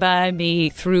standing by me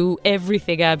through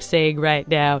everything I'm saying right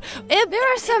now.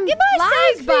 There are some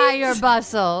flies by your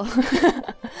bustle.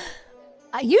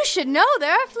 You should know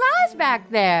there are flies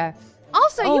back there.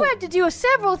 Also, you had to do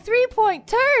several 3-point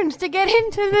turns to get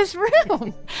into this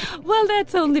room. Well,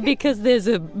 that's only because there's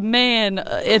a man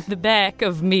at the back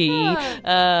of me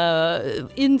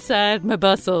inside my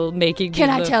bustle making me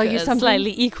look tell you something?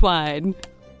 Slightly equine.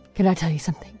 Can I tell you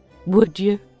something? Would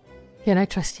you? Can I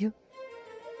trust you?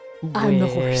 I'm the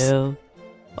horse.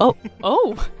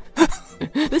 Oh.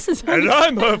 This is... And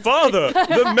I'm her father,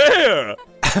 the mayor.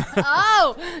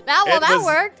 That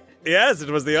worked. Yes,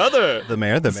 it was the other. The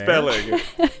mayor. Spelling.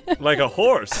 Like a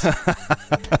horse.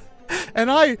 And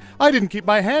I didn't keep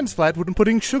my hands flat when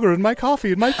putting sugar in my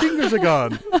coffee and my fingers are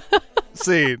gone.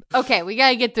 Scene. Okay, we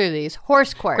gotta get through these.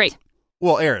 Horse court. Great.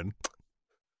 Well, Erin,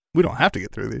 we don't have to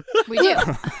get through these. We do.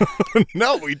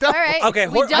 No, we don't. All right. Okay,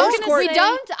 we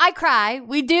don't. I cry.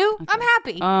 We do. Okay. I'm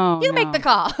happy. Oh, you make the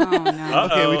call. Oh, no.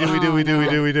 Okay, we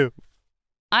do.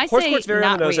 I Horse say court's very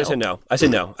on not the nose. real. I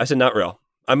said no. I said not real.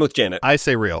 I'm with Janet. I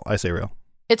say real.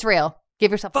 It's real.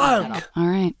 Give yourself a title. All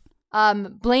right.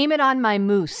 Blame it on my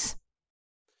moose.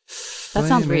 That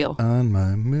sounds real. On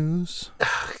my moose.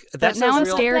 That now I'm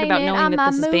real. scared about Blame it knowing on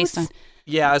that this my is based on...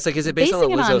 Yeah, it's like, is it based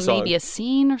Basing on a it Lizzo on song? maybe a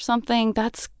scene or something,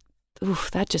 that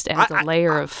just adds a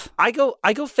layer of... I go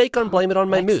fake on Blame It on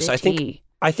My Moose. complexity.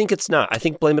 I think it's not. I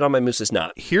think Blame It on My Moose is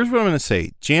not. Here's what I'm going to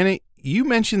say. Janet, you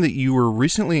mentioned that you were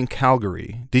recently in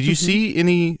Calgary. Did you see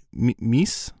any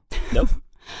meese? Nope.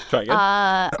 Try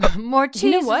again. More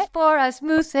cheese for us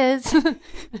mooses.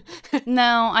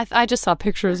 No, I just saw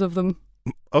pictures of them.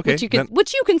 Okay.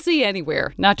 Which you can see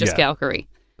anywhere, not just Calgary.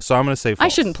 So I'm going to say false. I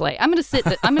shouldn't play. I'm going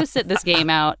to sit this game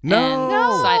out.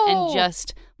 No. And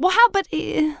just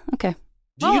okay.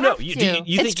 Do you know? Do you think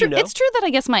it's you know? It's true that I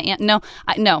guess my aunt.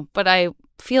 No, but I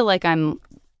feel like I'm.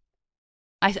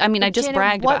 I mean, I just Janet,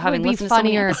 bragged about having listened to so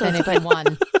many than if I episodes.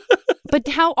 won. But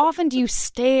how often do you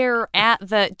stare at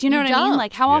the? Do you know what I mean?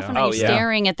 Like, how often are you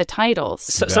staring at the titles?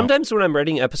 So, sometimes when I'm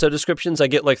writing episode descriptions, I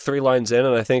get like 3 lines in,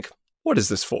 and I think, "What is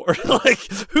this for?" Like,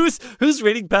 who's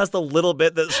reading past the little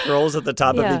bit that scrolls at the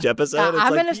top of each episode?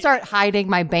 I'm going to start hiding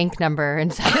my bank number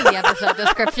inside of the episode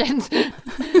descriptions.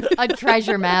 A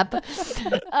treasure map.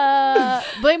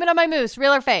 Blame it on my moose.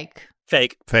 Real or fake?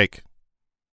 Fake.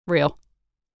 Real.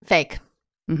 Fake.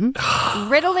 Mm-hmm.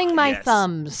 Riddling my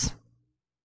thumbs.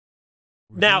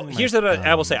 Now, here's what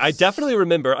I will say. I definitely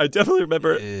remember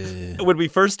when we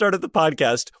first started the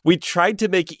podcast, we tried to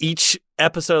make each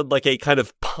episode like a kind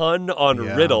of pun on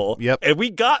riddle. Yep. And we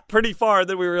got pretty far, and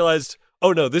then we realized,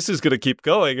 oh no, this is going to keep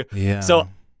going. Yeah. So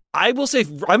I'm going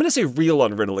to say real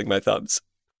on riddling my thumbs.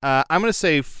 I'm going to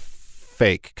say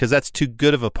fake, because that's too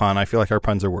good of a pun. I feel like our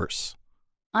puns are worse.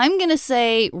 I'm going to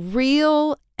say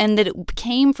real, and that it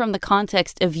came from the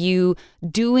context of you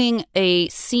doing a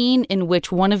scene in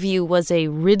which one of you was a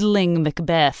riddling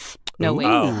Macbeth. No, wait.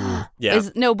 Oh, yeah.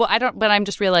 But I'm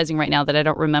just realizing right now that I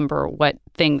don't remember what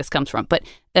thing this comes from. But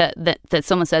that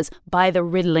someone says, by the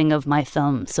riddling of my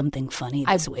thumb, something funny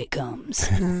this way comes.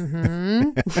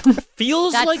 Mm-hmm.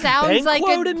 Feels that like sounds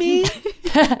Banquo to me.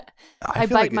 I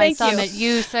bite my thumb at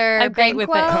you, sir. I bite with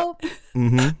it.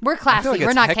 Mm-hmm. We're classy.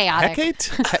 We're not chaotic.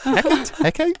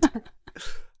 Hecate?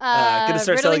 Gonna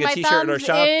start selling a T-shirt in our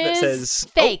shop that says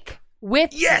fake.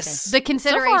 With the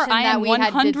consideration so far, I that am we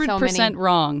had did so 100% many.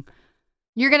 wrong.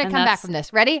 You're gonna come back from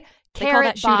this. Ready? They call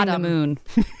that Carrot shooting bottom. the moon.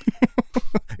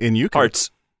 In Yukon.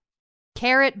 Hearts.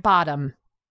 Carrot bottom.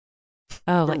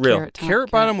 Oh, like Real.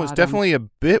 Carrot bottom was definitely a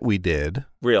bit we did.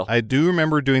 Real. I do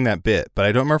remember doing that bit, but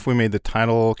I don't remember if we made the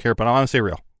title Carrot bottom. I'm going to say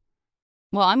real.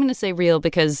 Well, I'm going to say real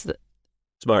because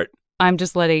Smart. I'm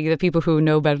just letting the people who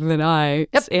know better than I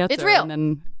answer. It's real. And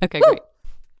then, okay, Woo! great.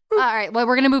 All right. Well,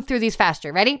 we're gonna move through these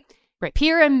faster. Ready? Right.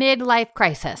 Pyramid life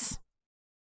crisis.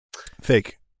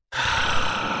 Fake.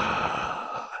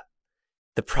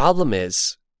 The problem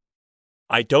is,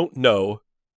 I don't know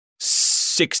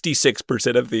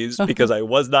 66% of these because I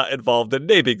was not involved in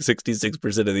naming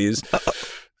 66% of these.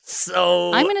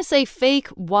 So I'm going to say fake.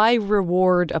 Why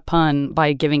reward a pun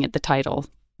by giving it the title?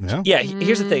 Yeah,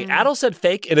 here's the thing. Adel said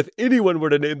fake, and if anyone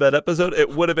were to name that episode, it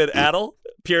would have been Adel,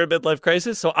 Pyramid Life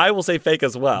Crisis, so I will say fake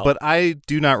as well. But I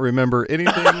do not remember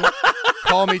anything.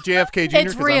 Call me JFK Jr.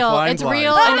 It's real. It's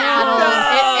real and Adel.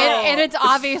 And it's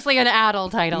obviously an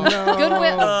Adel title. No.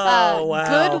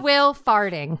 Goodwill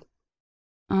farting.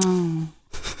 Oh.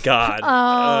 God.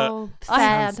 Oh,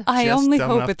 sad. I Just only dumb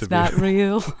hope enough it's to be not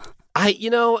real. I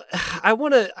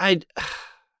want to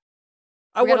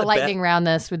We're gonna lightning round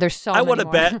this. There's so many more.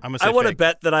 I want to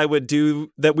bet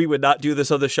that we would not do this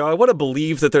on the show. I want to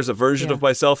believe that there's a version of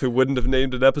myself who wouldn't have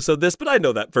named an episode this, but I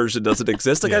know that version doesn't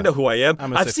exist. Like I know who I am.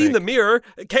 I've seen the mirror,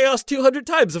 Chaos 200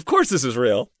 times. Of course this is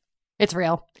real. It's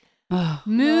real.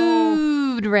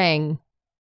 Mood ring.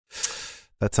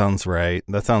 That sounds right.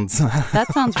 That sounds real. That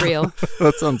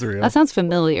sounds real. That sounds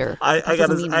familiar. I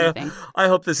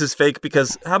hope this is fake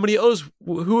because how many O's?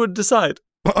 Who would decide?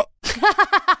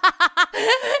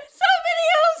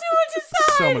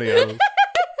 So many O's.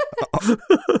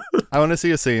 I want to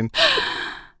see a scene.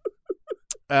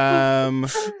 I'm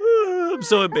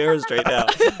so embarrassed right now.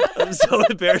 I'm so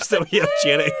embarrassed that we have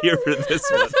Janet here for this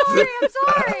one. I'm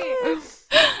sorry.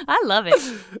 I love it.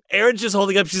 Erin's just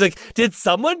holding up. She's like, "Did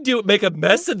someone make a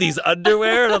mess in these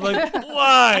underwear?" And I'm like,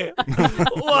 "Why?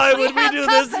 Why would we do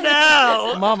this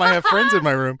now?" Mom, I have friends in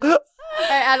my room. All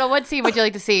right, Adel, what scene would you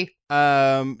like to see?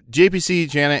 JPC,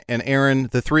 Janet, and Erin,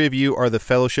 the three of you are the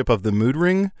Fellowship of the Mood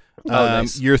Ring.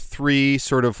 Nice. You're three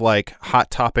sort of like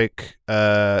hot topic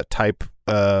type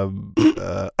emo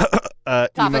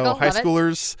high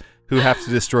schoolers who have to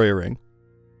destroy a ring.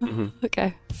 Mm-hmm.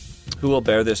 Okay. Who will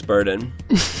bear this burden?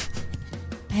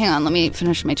 Hang on, let me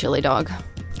finish my chili dog.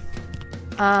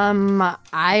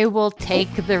 I will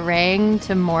take the ring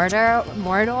to Mordor.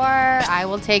 I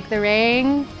will take the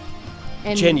ring.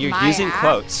 Jen, you're using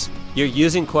quotes. You're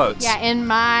using quotes. Yeah, in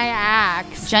my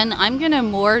axe. Jen, I'm going to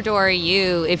Mordor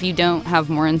you if you don't have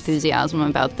more enthusiasm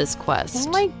about this quest.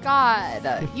 Oh my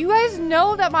god. You guys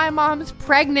know that my mom's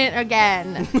pregnant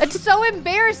again. It's so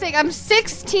embarrassing. I'm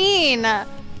 16.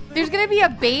 There's going to be a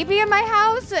baby in my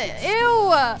house?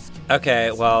 Ew.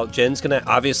 Okay, well, Jen's going to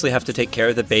obviously have to take care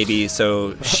of the baby,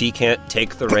 so she can't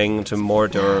take the ring to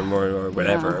Mordor or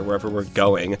whatever, wherever we're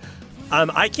going.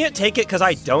 I can't take it because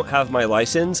I don't have my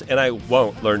license, and I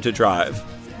won't learn to drive.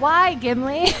 Why,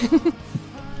 Gimli?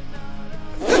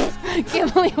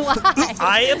 Gimli, why?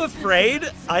 I am afraid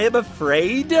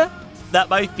that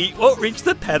my feet won't reach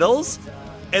the pedals,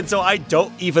 and so I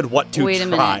don't even want to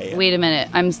try. Wait a minute.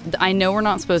 I know we're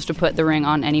not supposed to put the ring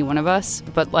on any one of us,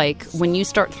 but like when you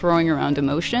start throwing around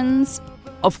emotions,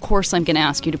 of course I'm going to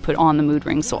ask you to put on the mood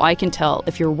ring so I can tell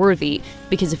if you're worthy,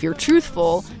 because if you're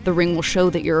truthful, the ring will show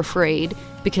that you're afraid,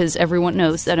 because everyone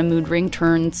knows that a mood ring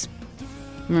turns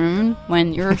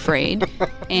when you're afraid,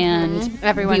 and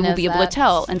Everyone we will knows be able that. to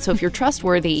tell. And so if you're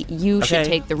trustworthy, you should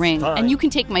take the ring. fine. And you can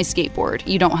take my skateboard.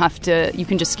 You don't have to, you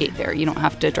can just skate there. You don't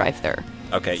have to drive there.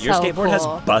 Okay, your So skateboard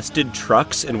cool. has busted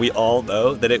trucks, and we all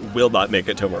know that it will not make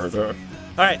it to Mordor.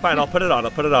 All right, fine, I'll put it on.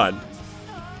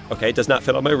 Okay, it does not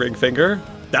fit on my ring finger.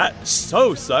 That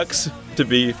so sucks to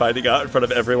be finding out in front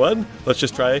of everyone. Let's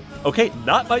just try. Okay,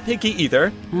 not my pinky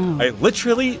either. I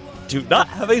literally do not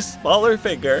have a smaller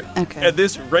finger. Okay. And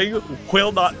this ring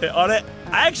will not fit on it.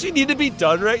 I actually need to be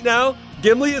done right now.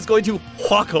 Gimli is going to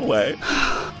walk away.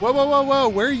 Whoa.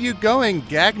 Where are you going?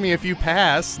 Gag me if you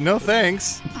pass. No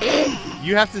thanks.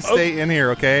 You have to stay in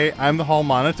here, okay? I'm the hall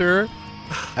monitor,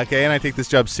 okay? And I take this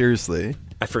job seriously.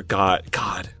 I forgot.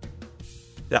 God.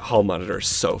 That hall monitor is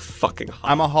so fucking hot.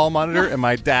 I'm a hall monitor, and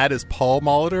my dad is Paul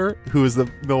Molitor, who is the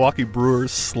Milwaukee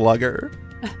Brewers slugger.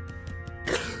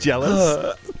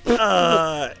 Jealous?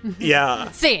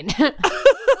 Yeah. Scene.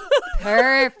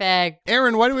 Perfect.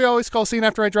 Aaron, why do we always call scene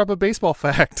after I drop a baseball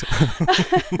fact?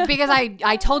 Because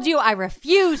I told you I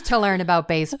refuse to learn about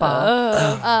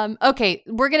baseball. Okay,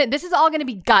 this is all gonna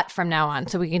be gut from now on,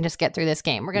 so we can just get through this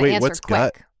game. We're gonna Wait, answer what's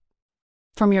quick.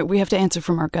 gut? We have to answer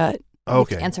from our gut.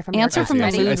 Okay. Answer from your Answer gut. from the I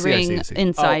see, mood ring I see.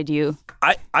 inside you.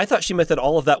 I thought she meant that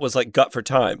all of that was like gut for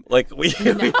time. Like we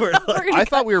were like, I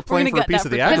thought we were playing gonna for a gut piece that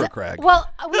of the for- aggro crag. Well,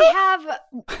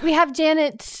 we have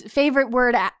Janet's favorite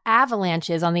word,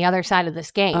 avalanches, on the other side of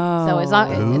this game. So as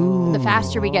long the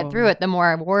faster we get through it, the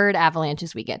more word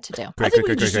avalanches we get to do. I think we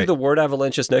can just do the word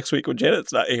avalanches next week when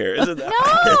Janet's not here. Isn't that?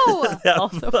 No. that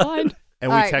Also fine. And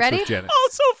we All right, text ready? with Janet.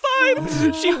 Also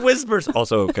fine. She whispers.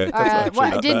 Also okay. That's actually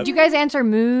not Did bad. you guys answer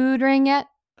mood ring yet?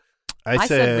 I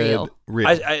said real.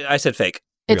 I said fake.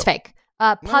 It's Real. fake.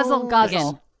 Puzzle guzzle.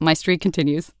 Again, my streak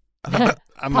continues. I'm going to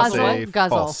Puzzle say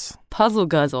guzzle. false. Puzzle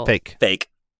guzzle. Fake. Fake.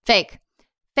 Fake.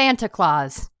 Santa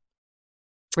Claus.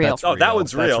 Real. That's Oh, that real.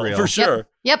 one's That's real, real. for sure.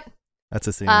 Yep. That's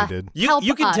a scene we did. Help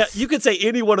You can us. you could say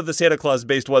any one of the Santa Claus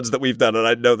based ones that we've done, and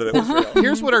I'd know that it was real.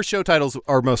 Here's what our show titles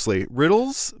are mostly: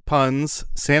 riddles, puns,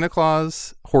 Santa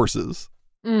Claus, horses.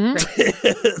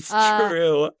 It's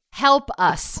true. Help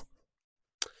us.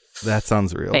 That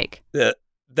sounds real. Fake. Yeah,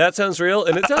 that sounds real,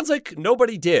 and it sounds like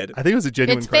nobody did. I think it was a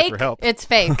genuine It's cry fake. for help. It's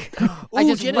fake. I Ooh,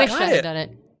 just Janet wish got I had it. done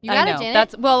it. You I got know. it, Janet?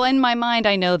 That's well in my mind.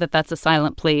 I know that that's a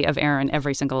silent plea of Aaron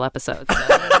every single episode. So.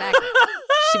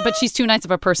 Exactly. But she's too nice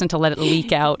of a person to let it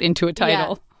leak out into a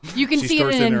title. Yeah. You can She see it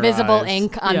stores in it in her invisible eyes.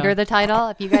 ink under the title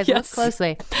if you guys Yes. look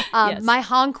closely. Yes. My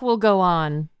honk will go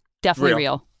on. Definitely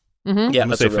Real. real. Mm-hmm. Yeah, I'm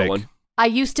that's gonna a say real fake. one. I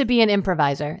used to be an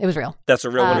improviser. It was real. That's a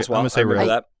real one as well. I'm gonna say I remember real.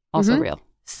 that. Also Mhm. real.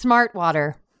 Smart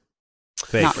water.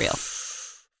 Fake. Not real.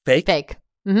 Fake. Fake.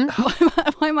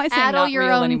 Mm-hmm. Why am I saying Addle not your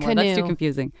real own anymore? That's too canoe.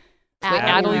 confusing. Addle Wait,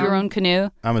 addle your your own- own canoe?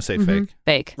 I'm gonna say Mhm. fake.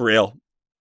 Fake. Real.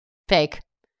 Fake.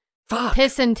 Fuck.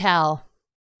 Piss and tell.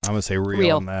 I'm gonna say real,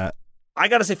 Real. on that. I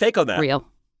gotta say fake on that. Real.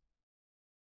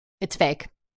 It's fake.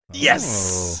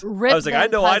 Yes. Rip I was like, I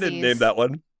Van know I didn't Puzzies. name that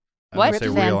one. I'm What? gonna say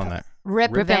Rip real Van on that.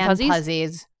 Rip Rip Van Van Puzzies?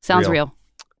 Puzzies. Sounds Real. real.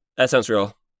 That sounds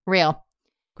real. Real.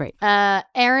 Great.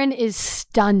 Aaron is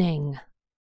stunning.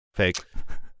 Fake.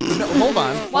 No, hold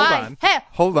on. Why? Hold on. Hey.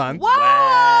 Hold on. Whoa!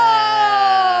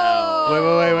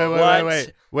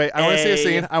 What? Wait. I want to see a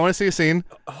scene. I want to see a scene.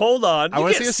 Hold on. I You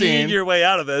wanna can't see a see scene. your way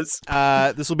out of this.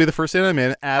 This will be the first scene I'm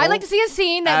in. I'd like to see a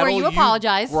scene where you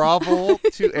apologize. Grovel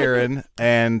to Aaron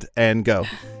and go.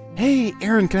 Hey,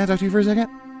 Aaron, can I talk to you for a second?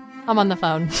 I'm on the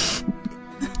phone.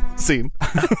 Scene.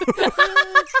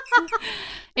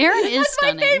 Aaron is That's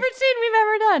stunning. my favorite scene we've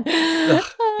ever done.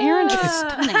 Aaron is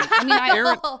stunning. I mean,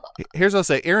 Aaron, here's what I'll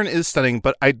say. Aaron is stunning,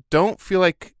 but I don't feel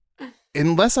like,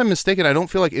 unless I'm mistaken, I don't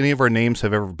feel like any of our names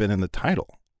have ever been in the title.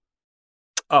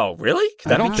 Oh, really?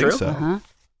 Could I that don't be think true? so.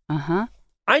 Uh-huh.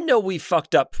 I know we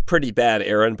fucked up pretty bad,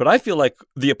 Aaron, but I feel like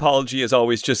the apology has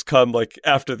always just come like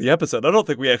after the episode. I don't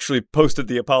think we actually posted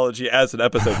the apology as an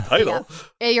episode title.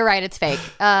 Yeah, you're right. It's fake.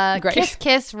 Great. Kiss,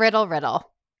 kiss, riddle,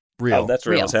 riddle. Real. Oh, that's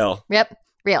real as hell. Yep,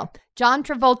 real. John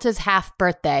Travolta's half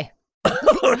birthday.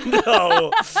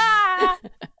 Oh, no.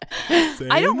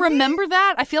 I don't remember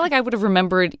that. I feel like I would have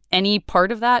remembered any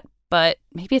part of that, but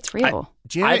maybe it's real.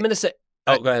 Janet, I'm going to say...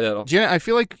 Oh, go ahead, Adel. Janet, I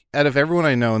feel like out of everyone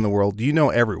I know in the world, you know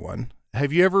everyone.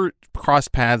 Have you ever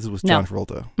crossed paths with John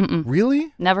Travolta? Mm-mm.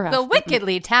 Really? Never have. The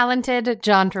wickedly talented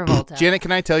John Travolta. Janet,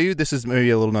 can I tell you, this is maybe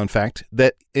a little known fact,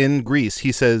 that in Greece,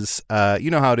 he says, you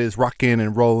know how it is, rockin'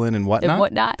 and rollin' and whatnot? And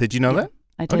whatnot. Did you know that?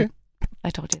 I did. Okay. I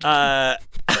told you.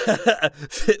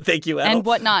 Thank you, Adel. And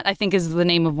Whatnot, I think, is the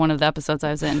name of one of the episodes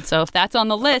I was in. So if that's on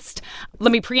the list,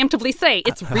 let me preemptively say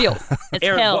it's real. It's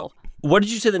Aaron, hell. what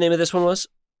did you say the name of this one was?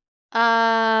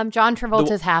 John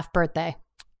Travolta's half birthday.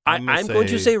 I'm going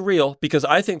to say real because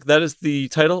I think that is the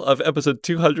title of episode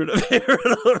 200 of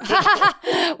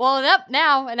Aaron. Well, yep,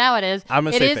 now it is. I'm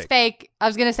gonna it say is fake. I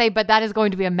was going to say, but that is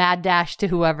going to be a mad dash to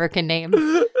whoever can name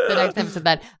the next episode.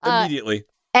 Then Immediately.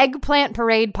 Eggplant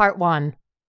Parade Part 1.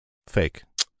 Fake.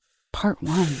 Part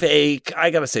 1. Fake. I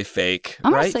gotta say fake.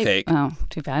 I'm gonna right? say Fake. Oh,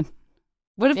 too bad.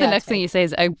 What if Yeah, the next it's thing fake. you say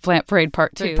is Eggplant Parade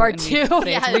Part 2? Part and 2. we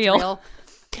say Yeah, it's it's real. real.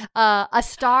 A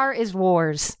Star is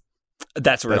Wars.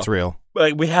 That's real. That's real.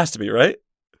 Like, we has to be, right?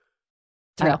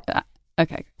 It's real.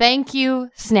 Okay. Thank you,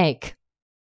 Snake.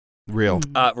 Real.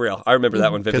 Real. I remember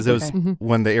that one Because vividly. it was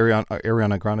when the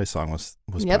Ariana Grande song was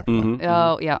Yep. popular. Mhm.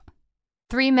 Oh, yeah.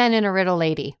 3 Men and a Riddle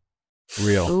Lady.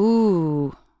 Real.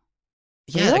 Ooh.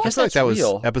 Yeah, I guess feel like that's that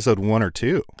real. was episode 1 or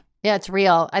 2. Yeah, it's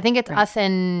real. I think it's Right. us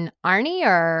and Arnie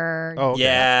or Oh, okay.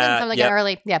 Yeah. something like yep. an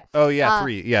early. Yeah. Oh, yeah,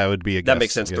 3. 3. Yeah, it would be a That guess.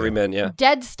 makes sense. Yeah. 3 men, yeah.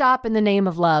 Dead Stop in the Name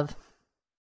of Love.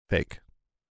 Fake.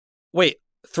 Wait,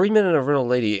 3 men and a riddle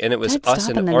lady, and it was Dead us Stop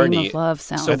and in the Name Arnie. of Love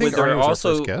sounds. So I think were there Arnie was also-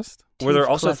 our first guest. Were there Too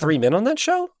also clever. 3 men on that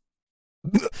show?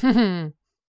 That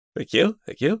Thank you.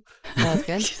 Thank you. was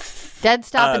good. Dead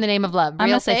Stop in the Name of Love. I'm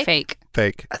Real going to say fake?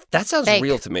 fake. Fake. That sounds Fake.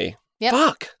 real to me. Yep.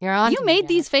 Fuck. You're on. You to made me,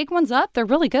 these fake ones up. They're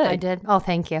really good. I did. Oh,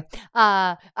 thank you.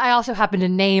 I also happened to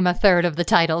name a third of the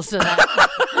titles, so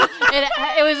that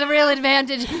it was a real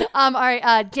advantage. All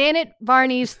right. Janet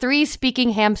Varney's 3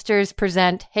 Speaking Hamsters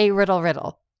present Hey Riddle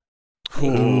Riddle.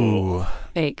 Ooh.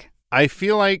 Fake. I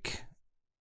feel like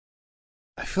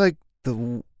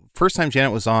the first time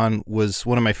Janet was on was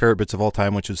one of my favorite bits of all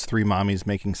time, which was 3 Mommies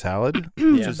Making Salad,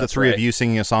 which is the that's 3 right. of you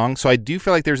singing a song. So I do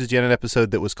feel like there's a Janet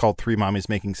episode that was called 3 Mommies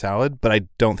Making Salad, but I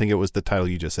don't think it was the title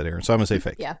you just said, Aaron. So I'm going to say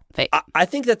fake. Yeah. Fake. I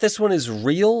think that this one is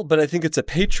real, but I think it's a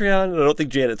Patreon, and I don't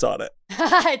think Janet's on it.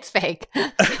 It's fake.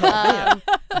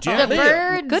 Janet, The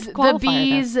birds, Good the qualifier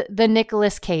bees, the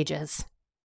Nicolas Cages.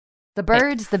 The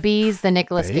birds, the bees, the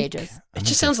Nicolas Fake? Cages. It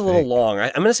just sounds a little long. I'm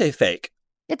going to say fake.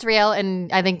 It's real,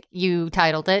 and I think you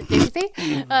titled it. Did you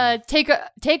see? Take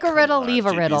a riddle, Come on, leave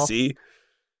a riddle. JPC.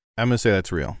 I'm going to say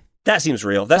that's real. That seems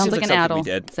real. That Sounds seems like like an something addle. we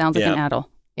did. Sounds like Yeah. an addle.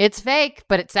 It's fake,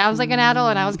 but it sounds like an addle,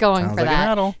 and I was going Sounds for like an that.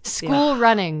 addle. School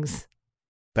runnings.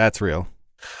 That's real.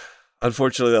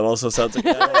 Unfortunately, that also sounds like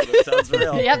an addle, but it sounds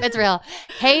real. Yep, it's real.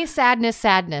 Hey, sadness,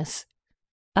 sadness.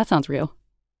 That sounds real.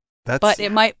 That's But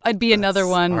it might be another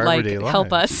that's one our like everyday help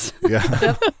lives. us.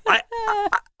 Yeah.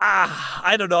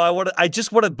 I don't know. I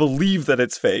just want to believe that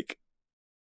it's fake.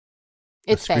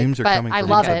 It's fake, screams are but coming I from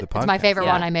love inside it. the It's my podcast. favorite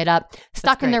Yeah. one I made up.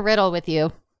 Stuck in great. the riddle with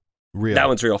you. Real. That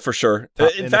one's real for sure.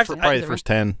 In And fact, probably the first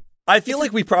 10. I feel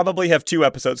like we probably have 2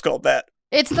 episodes called that.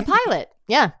 It's the pilot.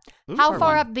 Yeah. How part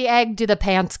far one. up the egg do the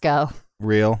pants go?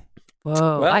 Real.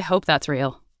 Whoa. Well- I hope that's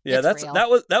real. Yeah, It's real.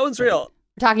 that one's real.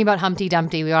 We're talking about Humpty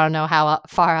Dumpty. We want to know how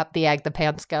far up the egg the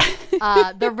pants go.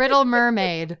 The Riddle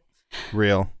Mermaid.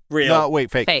 Real. Real. No,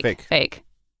 wait. Fake. Fake. Fake. Fake.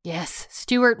 Yes.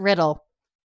 Stuart Riddle.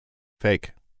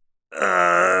 Fake.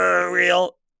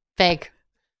 Real. Fake.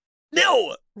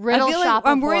 No. Riddle I feel Shop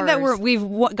like I'm of worried that Horrors.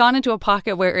 we've gone into a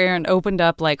pocket where Aaron opened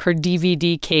up like her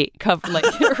DVD like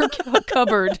her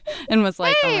cupboard and was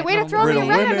like, Hey, all way to right, throw me Riddle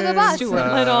right under the Women. bus.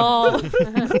 Stuart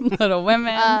Little, Little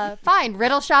Women, Fine.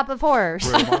 Riddle Shop of Horrors.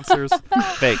 Real monsters.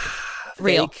 Fake.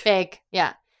 real. Fake.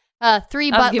 Yeah. 3 I was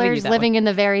giving you butlers that living in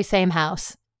the very same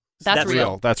house. That's real.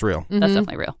 Real. That's real. That's Mhm.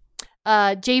 definitely real.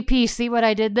 JP, see what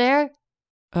I did there?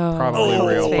 Oh, Probably Oh,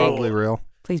 real. fake. Probably real.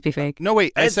 Please be fake. No,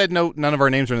 wait. I It's- said no. None of our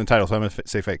names are in the title, so I'm going to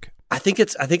say fake. I think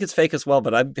it's fake as well,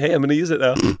 but I'm going to use it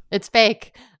now. It's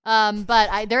fake.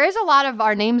 But there is a lot of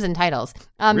our names and titles.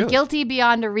 Really? Guilty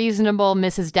Beyond a Reasonable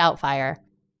Mrs. Doubtfire.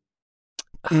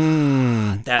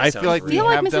 That I sounds feel like I we feel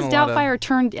like have done Mrs. a lot of- Doubtfire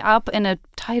turned up in a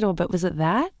title, but was it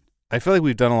that? I feel like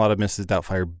we've done a lot of Mrs.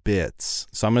 Doubtfire bits,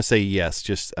 so I'm going to say yes,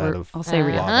 just out of I'll say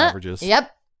real. law of averages.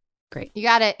 Yep. Great. You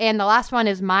got it. And the last one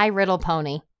is My Riddle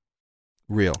Pony.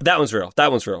 Real. That one's real.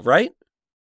 That one's real, right?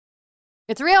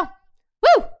 It's real.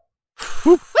 Woo!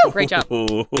 Woo! Great job.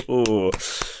 Aaron,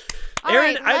 All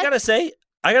right, I gotta say,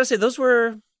 those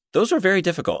were very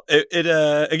difficult.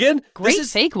 Again, Great this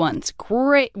is fake ones.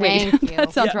 Great. Wait, Thank you.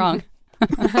 that sounds Yeah. wrong.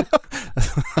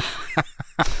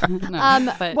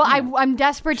 No, but, Well, I'm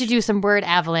desperate to do some word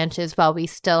avalanches while we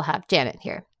still have Janet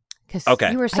here. Because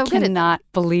Okay. you were so I good at cannot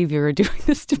believe you were doing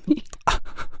this to me.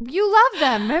 You love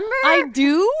them, remember? I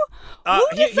do? Who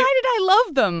he- decided I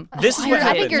love them? This is I what think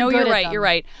happened. you're No, good you're at right. them. You're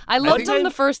right. I loved them think-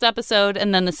 the first episode,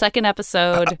 and then the second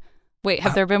episode. Wait,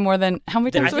 have there been more than how many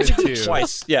I times? think have we we done did it?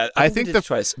 twice. Yeah, I we think did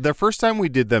twice. the first time we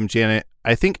did them, Janet,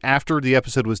 I think after the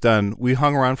episode was done, we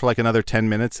hung around for like another 10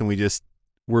 minutes and we just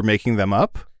were making them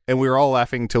up and we were all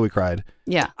laughing until we cried.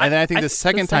 Yeah. And then I think I- the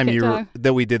second second time time.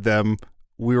 that we did them,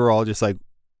 we were all just like,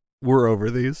 we're over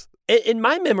these. In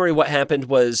my memory, what happened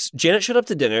was Janet showed up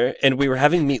to dinner and we were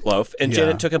having meatloaf, and Yeah.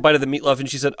 Janet took a bite of the meatloaf and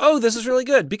she said, "Oh, this is really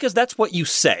good," because that's what you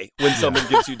say when someone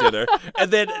gives you dinner.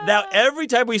 And then now every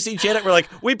time we see Janet, we're like,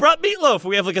 "We brought meatloaf."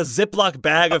 We have like a Ziploc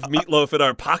bag of meatloaf in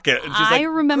our pocket. And she's I like,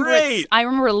 remember "Great." I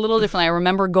remember a little differently. I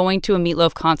remember going to a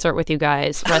Meatloaf concert with you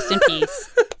guys. Rest in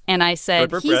peace. And I said,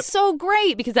 Rip, rip, he's rip. so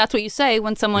great, because that's what you say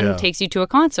when someone Yeah. takes you to a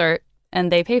concert and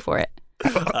they pay for it.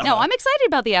 No, I'm excited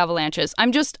about the avalanches.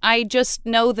 I just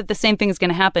know that the same thing is going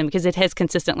to happen because it has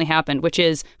consistently happened, which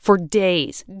is for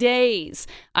days,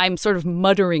 I'm sort of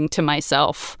muttering to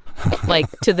myself, like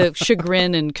to the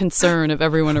chagrin and concern of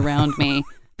everyone around me.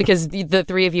 Because the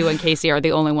three of you and Casey are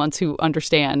the only ones who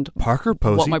understand Parker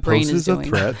Posey what my brain poses is doing. a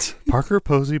threat. Parker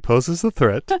Posey poses a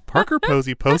threat. Parker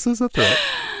Posey poses a threat.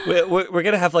 We're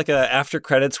going to have like a after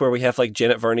credits where we have like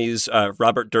Janet Varney's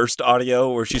Robert Durst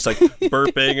audio where she's like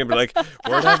burping and be like,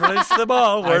 "Word avalanche to the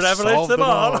ball, word I avalanche to solved the them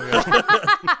ball." all,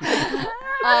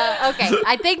 yeah. Okay,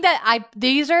 I think that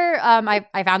these are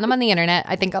I found them on the internet.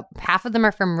 I think half of them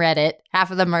are from Reddit,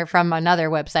 half of them are from another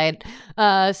website.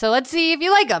 So let's see if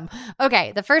you like them.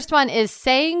 Okay, the first one is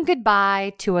saying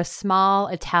goodbye to a small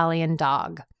Italian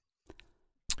dog.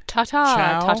 ta-ta,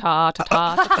 Ciao. ta-ta,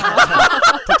 ta-ta,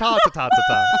 ta-ta.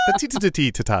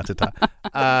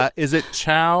 Ta-ta-ta-ta-ta-ta. Is it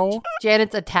chow?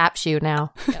 Janet's a tap shoe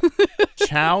now.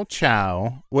 Chow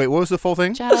chow. Wait, what was the full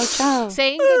thing? Ciao, ciao.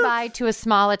 Saying goodbye to a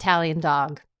small Italian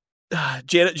dog.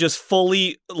 Janet just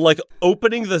fully like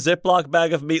opening the Ziploc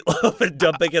bag of meatloaf and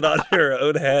dumping it on her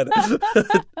own head.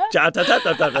 Chow.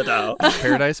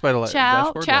 Paradise by the Ciao,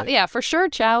 Dashboard ciao. Light. Yeah, for sure,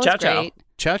 ciao Ciao, is ciao. great.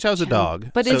 Chow chow's a dog.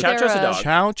 But So is there Chow-chow's a a dog.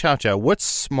 chow chow chow. What's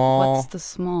small? What's the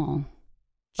small?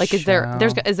 Like, is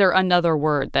there another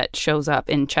word that shows up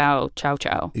in chow, chow,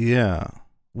 chow? Yeah.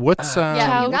 What's Yeah,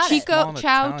 Chow, you got it. chico, small in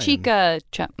chow, Italian? chica.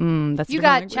 That's You different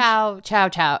got language. chow, chow,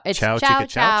 chow. It's Chow, chow, chica,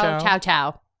 chow, chow, chow. chow,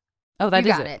 chow. Oh, that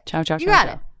You is got it. it. Chow, chow, You chow, got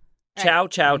chow. it. Chow,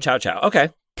 chow, chow, chow. Okay.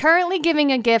 Currently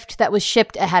giving a gift that was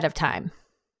shipped ahead of time.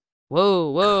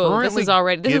 Whoa. This Currently is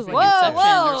already. This is giving- like Whoa,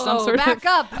 Inception or some whoa, sort back of.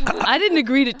 up. I didn't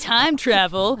agree to time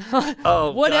travel.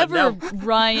 Oh, Whatever, God,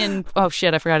 Ryan. Oh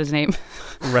shit, I forgot his name.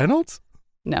 Reynolds?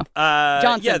 No, now.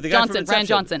 Johnson. Yeah, the guy from Ryan Inception.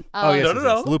 Johnson. Oh, yes, no, yes,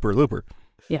 no, yes. no. Looper.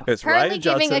 Yeah. It's Currently Ryan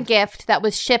giving Johnson. a gift that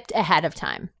was shipped ahead of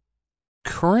time.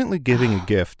 Currently giving a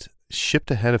gift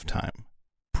shipped ahead of time.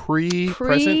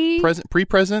 Pre-present. Presenting. Presently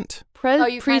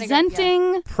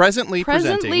Presently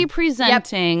presenting.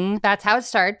 presenting. That's how it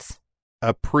starts.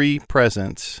 A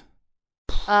pre-present.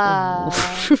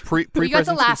 Pre-present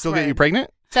can last still get you word. pregnant?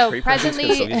 So Pre-pregnant still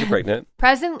presently, means you're pregnant.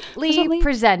 presently presenting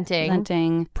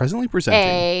Presenting. Presently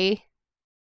presenting.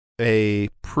 A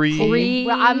pre...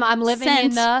 Well, I'm living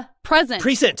in the present.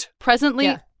 Present. Presently.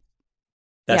 Yeah.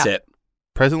 That's Yeah. it.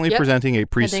 Presently Yep. presenting a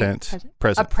Present.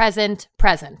 present.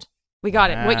 present. We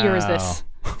got it. What year is this?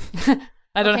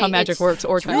 I don't know Okay, how magic it's works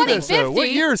or time. 2050.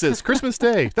 What year is this? Christmas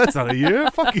Day. That's not a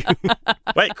year. Fuck you.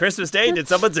 Wait, Christmas Day? Did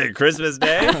someone say Christmas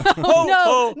Day? Ho, No,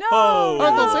 ho, no, ho.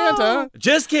 Uncle Santa.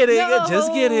 Just kidding. No.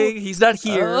 Just kidding. He's not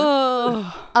here.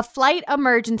 Oh. A flight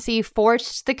emergency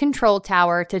forced the control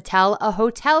tower to tell a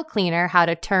hotel cleaner how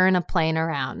to turn a plane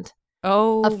around.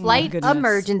 Oh, A my flight goodness.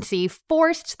 emergency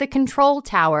forced the control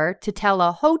tower to tell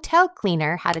a hotel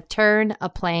cleaner how to turn a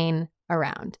plane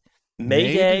around.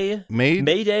 Mayday. Made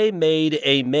Mayday made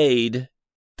a maid.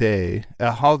 day.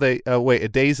 A holiday. Wait, a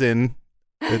day's in.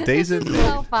 A day's in.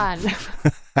 So fun.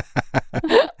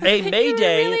 A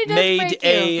Mayday really does made break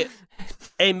a.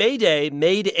 A Mayday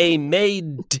made a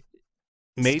maid.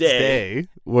 Maid's Day. Day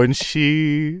when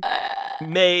she.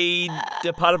 Made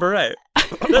a pot of beret.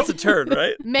 That's a turn,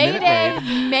 right? Mayday,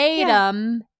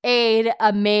 maidem, aid,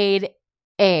 a maid,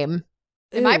 aim.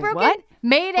 Am I Ew, broken? what?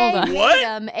 Mayday, Hold on. What?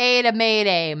 maidem, aid, a maid,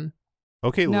 aim.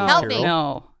 Okay, No, Lewis Help me.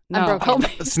 Carroll. no, I'm no. broken. Help me.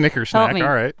 A Snicker Help snack. me.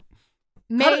 All right.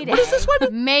 Mayday. What is this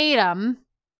one? Made 'em.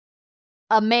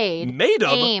 A maid. Made 'em?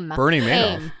 Aim. Bernie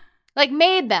Madoff. Aim. Like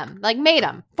made them. Like made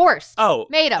 'em. Forced. Oh.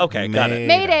 Made 'em. Okay, got it.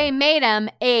 Mayday, made 'em,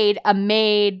 aid, a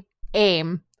maid,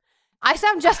 aim. I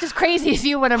sound just as crazy as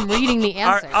you when I'm reading the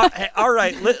answer. All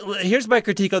right. Here's my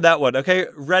critique on that one. Okay,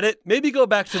 Reddit. Maybe go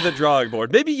back to the drawing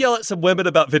board. Maybe yell at some women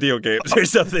about video games or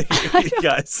something,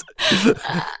 guys. Do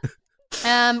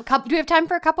we have time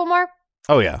for a couple more?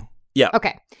 Oh, yeah. Yeah.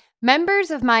 Okay.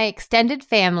 Members of my extended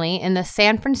family in the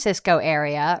San Francisco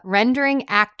area rendering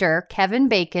actor Kevin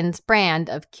Bacon's brand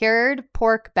of cured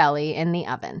pork belly in the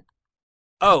oven.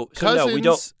 Oh, so no, we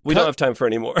don't Cousins- have time for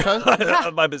any more.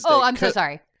 My mistake. Oh, I'm so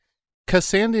sorry.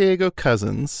 San Diego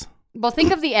Cousins. Well,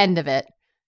 think of the end of it.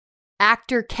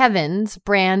 Actor Kevin's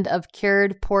brand of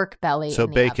cured pork belly. So in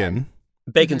the bacon. oven.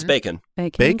 Bacon's bacon.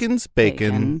 Bacon's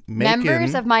bacon.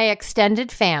 Members of my extended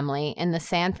family in the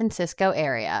San Francisco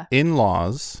area.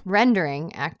 In-laws.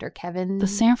 Rendering actor Kevin. The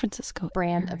San Francisco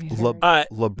brand of area. cured.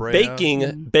 La Brea.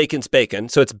 Baking bacon's bacon.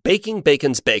 So it's baking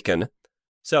bacon's bacon.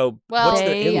 So what's the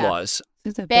Bay, in-laws?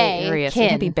 It's a Bay Area, so it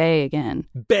can't be Bay again.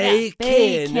 Bacon.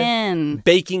 Bacon.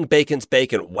 Baking bacon's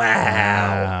bacon.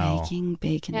 Wow. Baking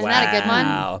bacon. Isn't that a good one?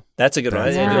 Wow. That's a good one.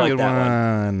 I That's do a like good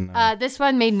that one. This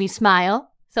one made me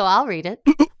smile, so I'll read it.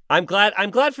 I'm glad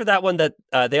for that one that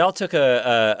they all took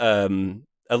a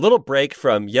little break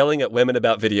from yelling at women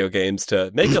about video games to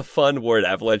make a fun word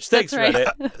avalanche. Thanks, That's right.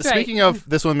 Reddit. That's right. Speaking of,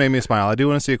 this one made me smile. I do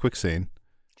want to see a quick scene.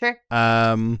 Sure.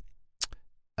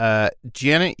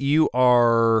 Janet, you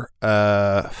are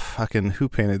fucking, who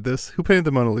painted this? Who painted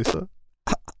the Mona Lisa?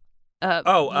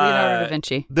 Leonardo da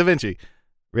Vinci. Da Vinci.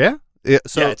 Yeah?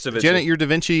 So it's Da Vinci. Janet, you're Da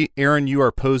Vinci. Aaron, you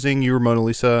are posing. You're Mona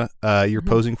Lisa. You're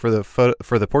posing for the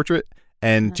for the portrait,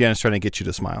 and Janet's trying to get you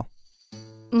to smile.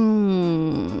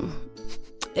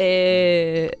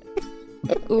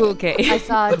 Okay. I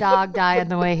saw a dog die on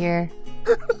the way here.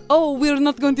 Oh, we're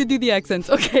not going to do the accents.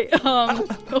 Okay.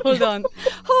 Hold on.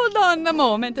 Hold on a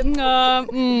moment.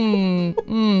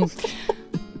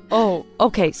 Oh,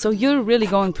 okay. So you're really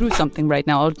going through something right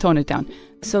now. I'll tone it down.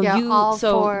 So Yeah, all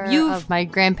so four of my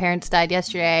grandparents died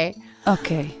yesterday.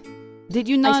 Okay. Did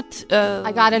you not?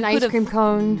 I got an you ice could've- cream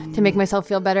cone to make myself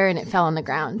feel better, and it fell on the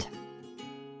ground.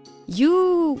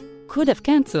 You could have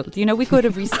canceled. You know, we could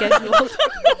have rescheduled.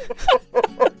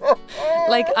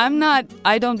 Like, I'm not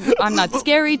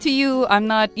scary to you. I'm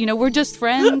not, we're just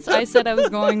friends. I said I was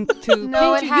going to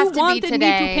No, paint it you. has You to be wanted me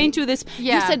today. to paint you this.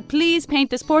 Yeah. You said, please paint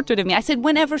this portrait of me. I said,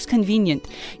 whenever's convenient.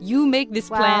 You make this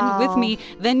plan with me.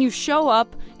 Then you show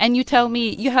up and you tell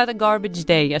me you had a garbage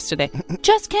day yesterday.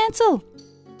 Just cancel.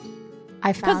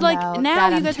 I found Because, out now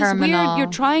that you I'm got terminal. this weird, you're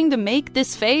trying to make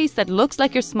this face that looks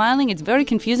like you're smiling. It's very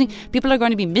confusing. People are going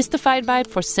to be mystified by it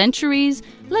for centuries.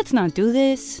 Let's not do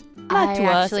this. Not to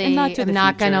us and not to the I'm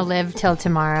not future. going to live till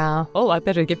tomorrow. Oh, I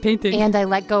better get painting. And I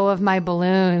let go of my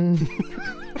balloon.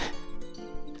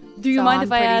 Do you So mind I'm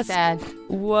if I pretty ask sad.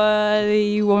 why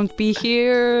you won't be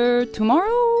here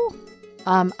tomorrow?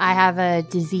 I have a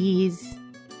disease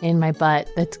in my butt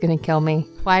that's going to kill me.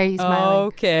 Why are you smiling?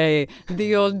 Okay.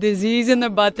 The old disease in the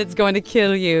butt that's going to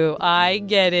kill you. I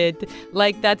get it.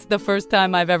 Like, that's the first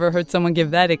time I've ever heard someone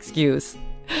give that excuse.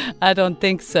 I don't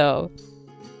think so.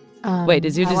 Wait,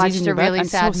 is your I disease watched in your a really butt? I'm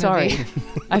sad so sorry. movie.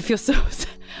 I feel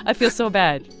so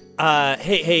bad.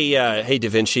 Hey, Da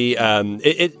Vinci.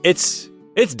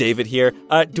 It's David here.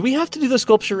 Do we have to do the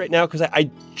sculpture right now? Because I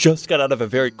just got out of a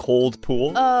very cold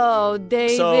pool. Oh,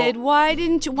 David, why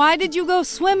did you go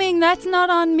swimming? That's not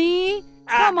on me.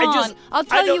 Come on. I'll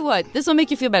tell you what. This will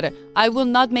make you feel better. I will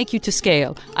not make you to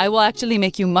scale. I will actually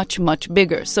make you much, much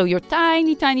bigger. So your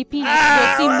tiny, tiny penis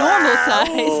will seem normal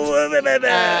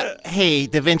sized. Hey,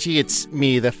 Da Vinci, it's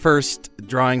me, the first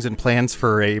drawings and plans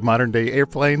for a modern-day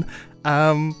airplane.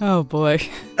 Oh, boy.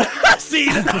 Scene.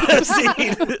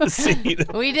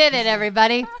 We did it,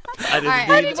 everybody. I didn't All right,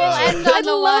 mean I think we'll end on I'd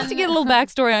the love one. to get a little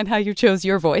backstory on how you chose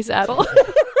your voice, Adel.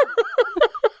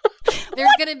 There's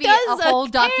going to be a whole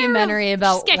documentary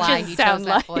about why sketches he chose sound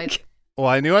that like? voice. Well,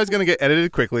 I knew I was going to get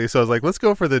edited quickly, so I was like, let's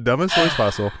go for the dumbest voice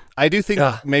possible. I do think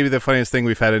maybe the funniest thing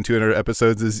we've had in 200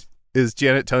 episodes is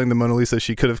Janet telling the Mona Lisa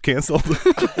she could have canceled.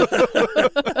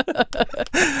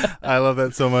 I love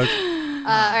that so much. All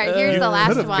right, here's the Could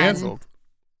last have one. canceled.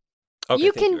 Okay,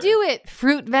 You thank can do it,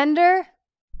 fruit vendor.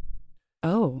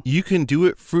 Oh. You can do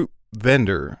it, fruit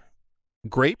vendor.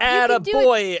 Grape? Atta do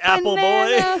boy, apple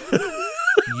boy.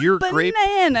 Your grape.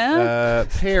 Banana.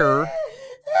 Pear.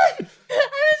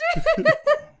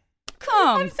 Come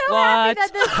I'm so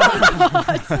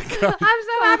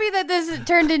happy that this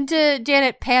turned into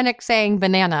Janet panic saying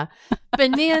banana.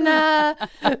 Banana.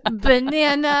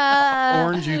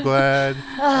 Orange, you glad?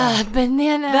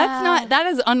 Banana. That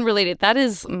is unrelated. That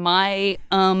is my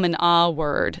and ah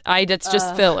word. That's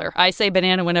just filler. I say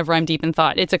banana whenever I'm deep in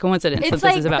thought. It's a coincidence that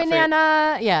this is about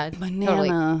banana. fruit. Yeah,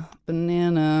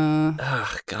 Banana.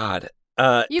 Oh, God.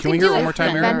 Can we hear it one more time,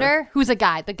 Aaron? Vendor who's a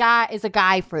guy. The guy is a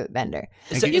guy fruit vendor.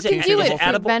 So you can do it,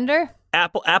 fruit vendor.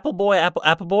 Apple boy. That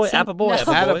a boy, apple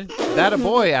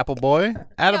boy.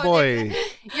 Attaboy.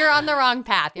 You're on the wrong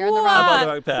path. You're on the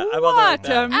wrong path. I'm on the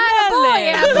wrong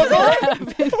path.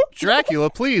 Attaboy. Dracula,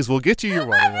 please, we'll get you your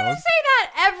watermelon. I'm going to say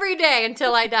that every day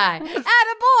until I die.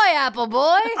 Attaboy, apple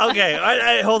boy.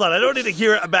 Okay, hold on. I don't need to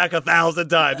hear it back 1,000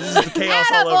 times. This is chaos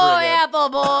all over again. Apple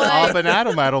boy. Up and at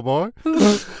 'em, addle boy.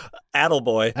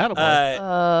 Attaboy.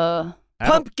 Attaboy.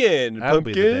 Pumpkin. That'll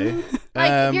be the day.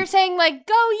 Like, if you're saying, like,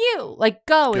 go you. Like,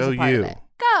 go is a part of it.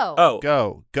 Go.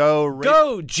 Oh.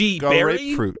 Go, G. go Berry.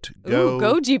 grapefruit.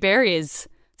 Go G Berry is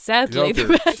sadly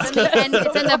the best. And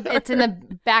it's in the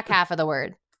back half of the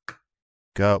word.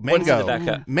 Go. What's in the Mango. back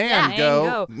half?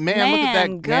 Mango. Man, look at that.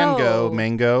 Mango.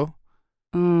 Mango.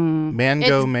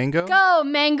 Mango, mango. Go,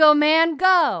 mango man,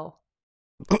 go.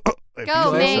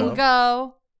 Go,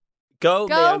 mango. Go,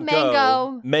 man,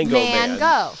 mango. Mango man.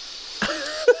 Go.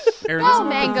 Aaron, Go, isn't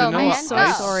mango the Vanilla man, So go.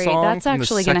 Ice sorry. song That's from the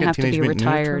actually going to second have to Teenage be Mutant Ninja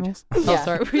retired. Turtles? Oh,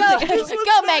 sorry.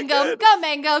 Go mango, go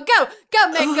mango, go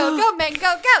mango, go mango,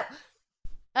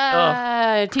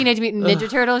 go. Teenage Mutant Ninja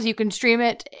Turtles. You can stream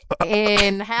it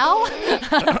in hell.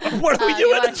 What are we You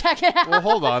doing? want to check it out? Well,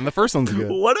 hold on. The first one's good.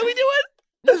 What are we doing?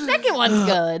 The second one's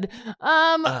good.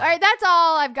 All right, that's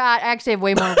all I've got. I actually have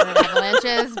way more word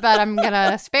avalanches, but I'm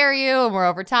gonna spare you, and we're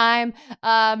over time.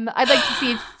 I'd like to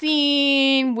see a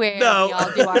scene where we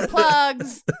all do our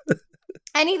plugs.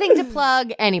 Anything to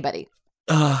plug, anybody.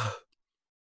 I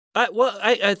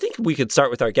think we could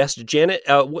start with our guest, Janet.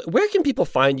 Where can people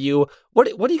find you? What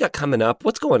do you got coming up?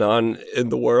 What's going on in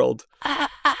the world?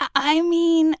 I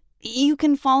mean, you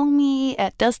can follow me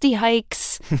at Dusty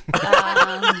Hikes.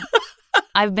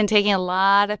 I've been taking a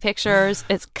lot of pictures.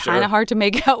 It's kind of hard to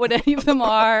make out what any of them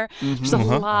are. There's a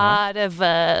lot of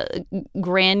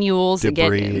granules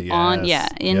Debris, that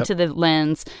get into the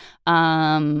lens.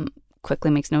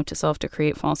 Quickly makes note to self to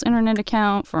create false internet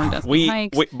account for Dusty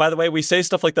Hikes. By the way, we say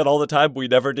stuff like that all the time. We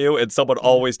never do, and someone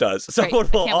always does. Someone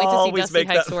will always make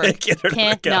that fake internet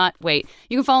account. Cannot wait.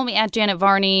 You can follow me at Janet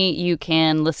Varney. You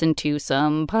can listen to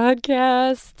some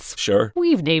podcasts. Sure.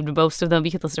 We've named most of them.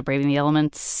 You can listen to Braving the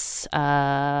Elements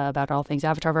about all things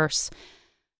Avatarverse.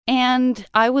 And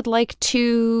I would like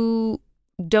to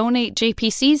donate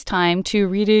JPC's time to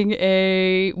reading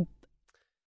a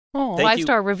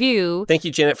 5-star review. Thank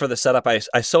you, Janet, for the setup. I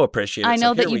so appreciate it. I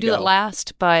know that you do it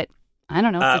last, but I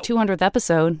don't know. It's the 200th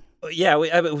episode. Yeah,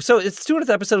 so it's 200th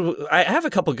episode. I have a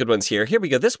couple good ones here. Here we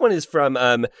go. This one is from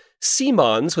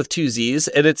Simons with 2 Z's,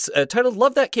 and it's titled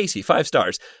Love That Casey, 5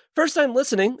 stars. First time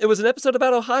listening, it was an episode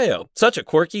about Ohio. Such a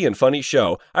quirky and funny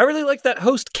show. I really liked that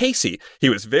host, Casey. He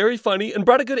was very funny and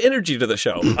brought a good energy to the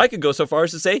show. I could go so far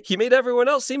as to say he made everyone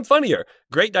else seem funnier.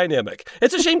 Great dynamic.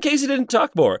 It's a shame Casey didn't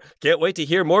talk more. Can't wait to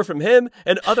hear more from him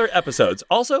and other episodes.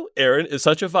 Also, Aaron is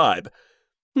such a vibe.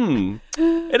 And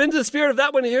in the spirit of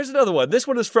that one, here's another one. This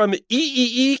one is from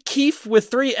EEE Keefe with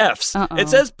 3 F's. It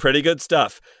says, pretty good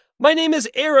stuff. My name is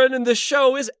Aaron, and the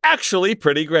show is actually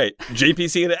pretty great.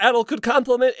 JPC and Adel could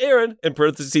compliment Aaron, in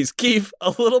parentheses, Keefe,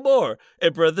 a little more,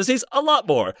 in parentheses, a lot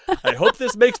more. I hope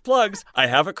this makes plugs. I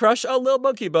have a crush on Lil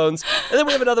Monkey Bones. And then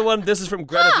we have another one. This is from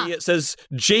Greta V. It says,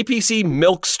 JPC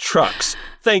milks trucks.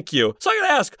 Thank you. So I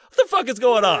gotta ask, what the fuck is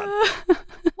going on?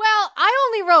 Well, I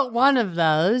only wrote one of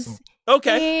those.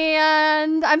 Okay.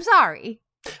 And I'm sorry.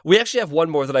 We actually have one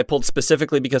more that I pulled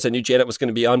specifically because I knew Janet was going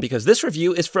to be on, because this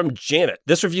review is from Janet.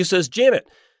 This review says, Janet,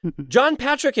 John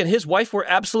Patrick and his wife were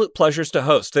absolute pleasures to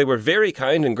host. They were very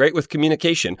kind and great with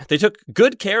communication. They took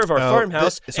good care of our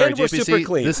farmhouse and were JPC, super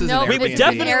clean. We would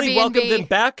definitely welcome them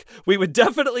back. We would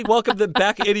definitely welcome them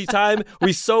back anytime.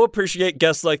 We so appreciate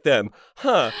guests like them.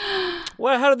 Huh.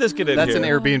 Well, how did this get in That's here? an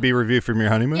Airbnb review from your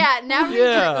honeymoon? Yeah, now read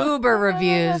your Uber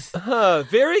reviews.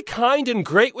 Very kind and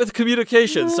great with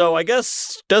communication. So I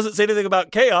guess doesn't say anything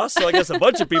about chaos. So I guess a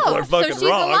bunch of people are fucking so she's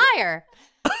wrong. a liar.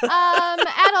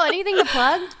 Adel, anything to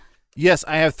plug? Yes,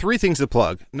 I have 3 things to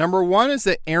plug. Number 1 is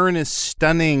that Aaron is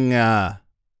stunning.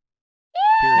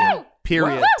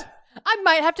 Period. I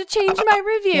might have to change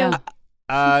my review.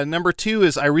 Number 2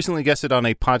 is I recently guested on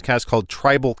a podcast called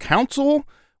Tribal Council,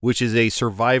 which is a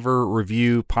Survivor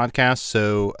review podcast.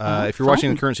 So if you're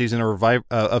watching the current season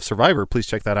of Survivor, please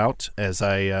check that out as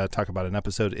I talk about an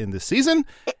episode in this season.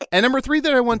 And number 3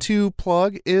 that I want to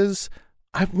plug is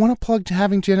I want to plug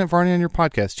having Janet Varney on your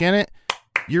podcast. Janet,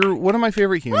 you're one of my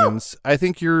favorite humans. I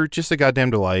think you're just a goddamn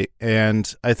delight.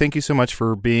 And I thank you so much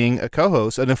for being a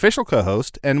co-host, an official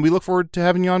co-host. And we look forward to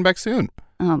having you on back soon.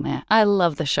 Oh, man. I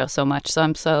love the show so much. So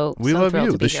I'm so love thrilled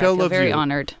you. to be The show loves you. Very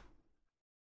honored.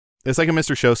 It's like a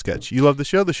Mr. Show sketch. You love the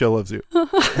show loves you.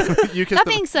 That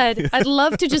being said, I'd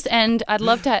love to just end. I'd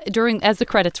love to, as the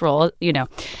credits roll,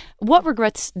 what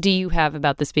regrets do you have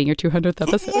about this being your 200th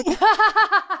episode?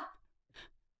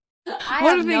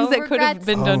 What are things that could have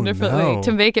been done differently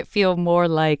to make it feel more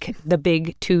like the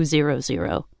big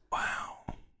 200? Wow.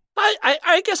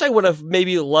 I guess I would have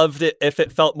maybe loved it if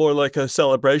it felt more like a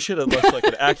celebration and less like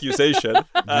an accusation.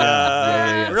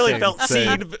 Really felt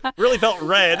seen, really felt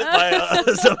read by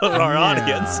some of our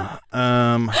audience.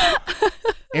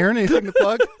 Aaron, anything to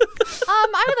plug?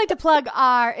 I would like to plug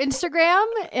our Instagram,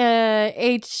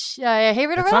 Hey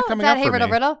Riddle Riddle. Is that Hey Riddle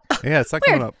Riddle? Yeah, it's not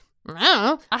coming up. I don't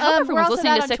know. I hope everyone's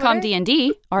listening to Sitcom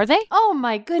D&D. Are they? Oh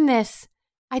my goodness.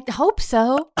 I hope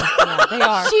so. Yeah, they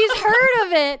are. She's heard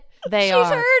of it. She's heard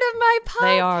of my podcast.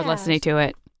 They are listening to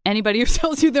it. Anybody who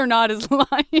tells you they're not is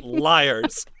lying.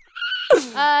 Liars.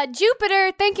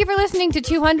 Jupiter, thank you for listening to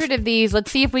 200 of these.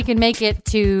 Let's see if we can make it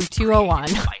to 201.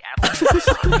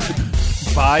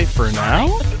 Bye for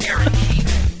now. Aaron Keith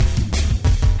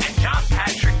and John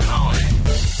Patrick Cohen.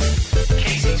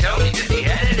 Casey Tony did the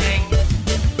editing.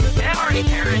 And Marty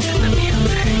Parrish did the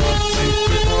music.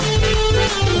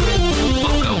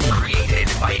 Logo created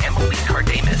by Emily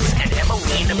Cardamus and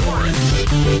Emmeline Morris.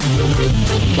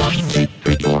 Hey,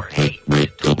 Riddle.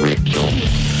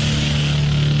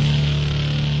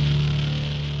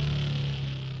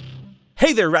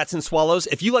 Hey there, rats and swallows.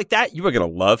 If you like that, you are going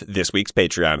to love this week's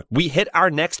Patreon. We hit our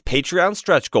next Patreon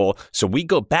stretch goal, so we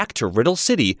go back to Riddle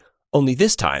City, only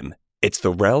this time, it's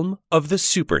the realm of the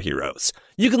superheroes.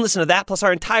 You can listen to that plus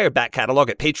our entire back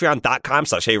catalog at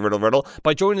patreon.com/HeyRiddleRiddle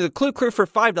by joining the Clue Crew for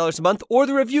 $5 a month or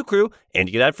the Review Crew, and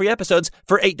you get ad-free episodes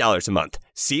for $8 a month.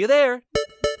 See you there.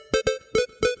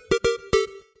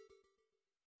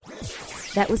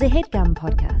 That was a HeadGum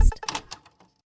podcast.